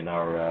in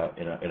our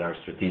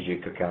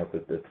strategic accounts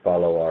that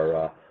follow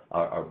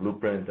our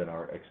blueprint and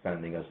are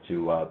expanding us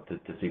to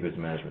secrets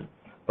management.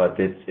 But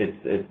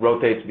it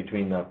rotates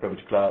between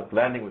Privilege Cloud,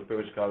 landing with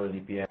Privilege Cloud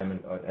and EPM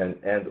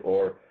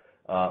and/or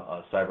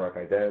CyberArk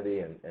identity,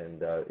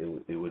 and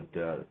it would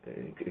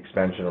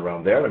expansion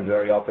around there. And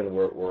very often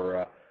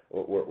we're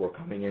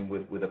coming in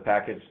with a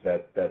package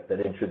that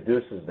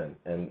introduces them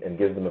and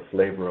gives them a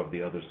flavor of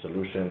the other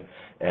solution,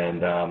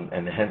 and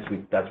hence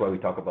that's why we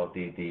talk about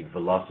the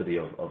velocity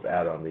of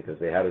add-on, because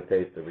they have a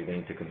taste, they're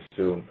beginning to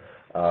consume,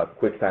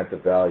 quick time to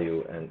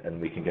value,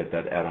 and we can get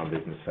that add-on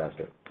business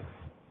faster.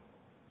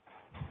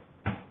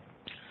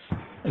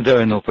 There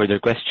are no further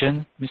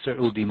questions. Mr.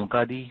 Udi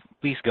Mokady,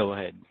 please go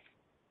ahead.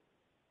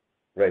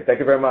 Great. Thank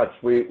you very much.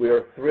 We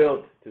are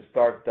thrilled to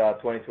start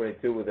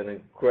 2022 with an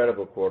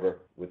incredible quarter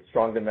with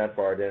strong demand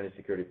for our identity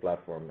security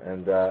platform.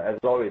 And as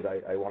always,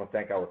 I want to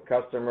thank our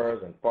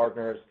customers and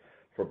partners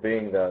for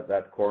being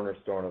that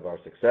cornerstone of our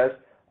success.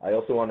 I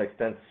also want to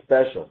extend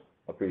special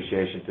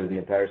appreciation to the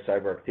entire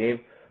CyberArk team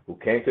who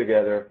came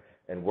together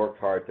and worked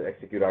hard to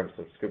execute our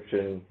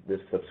this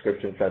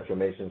subscription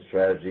transformation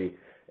strategy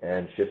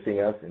and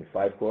shifting us in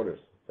 5 quarters.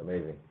 It's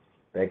amazing.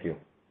 Thank you.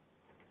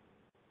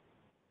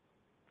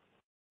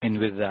 And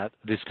with that,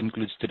 this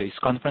concludes today's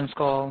conference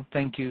call.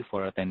 Thank you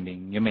for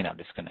attending. You may now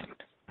disconnect.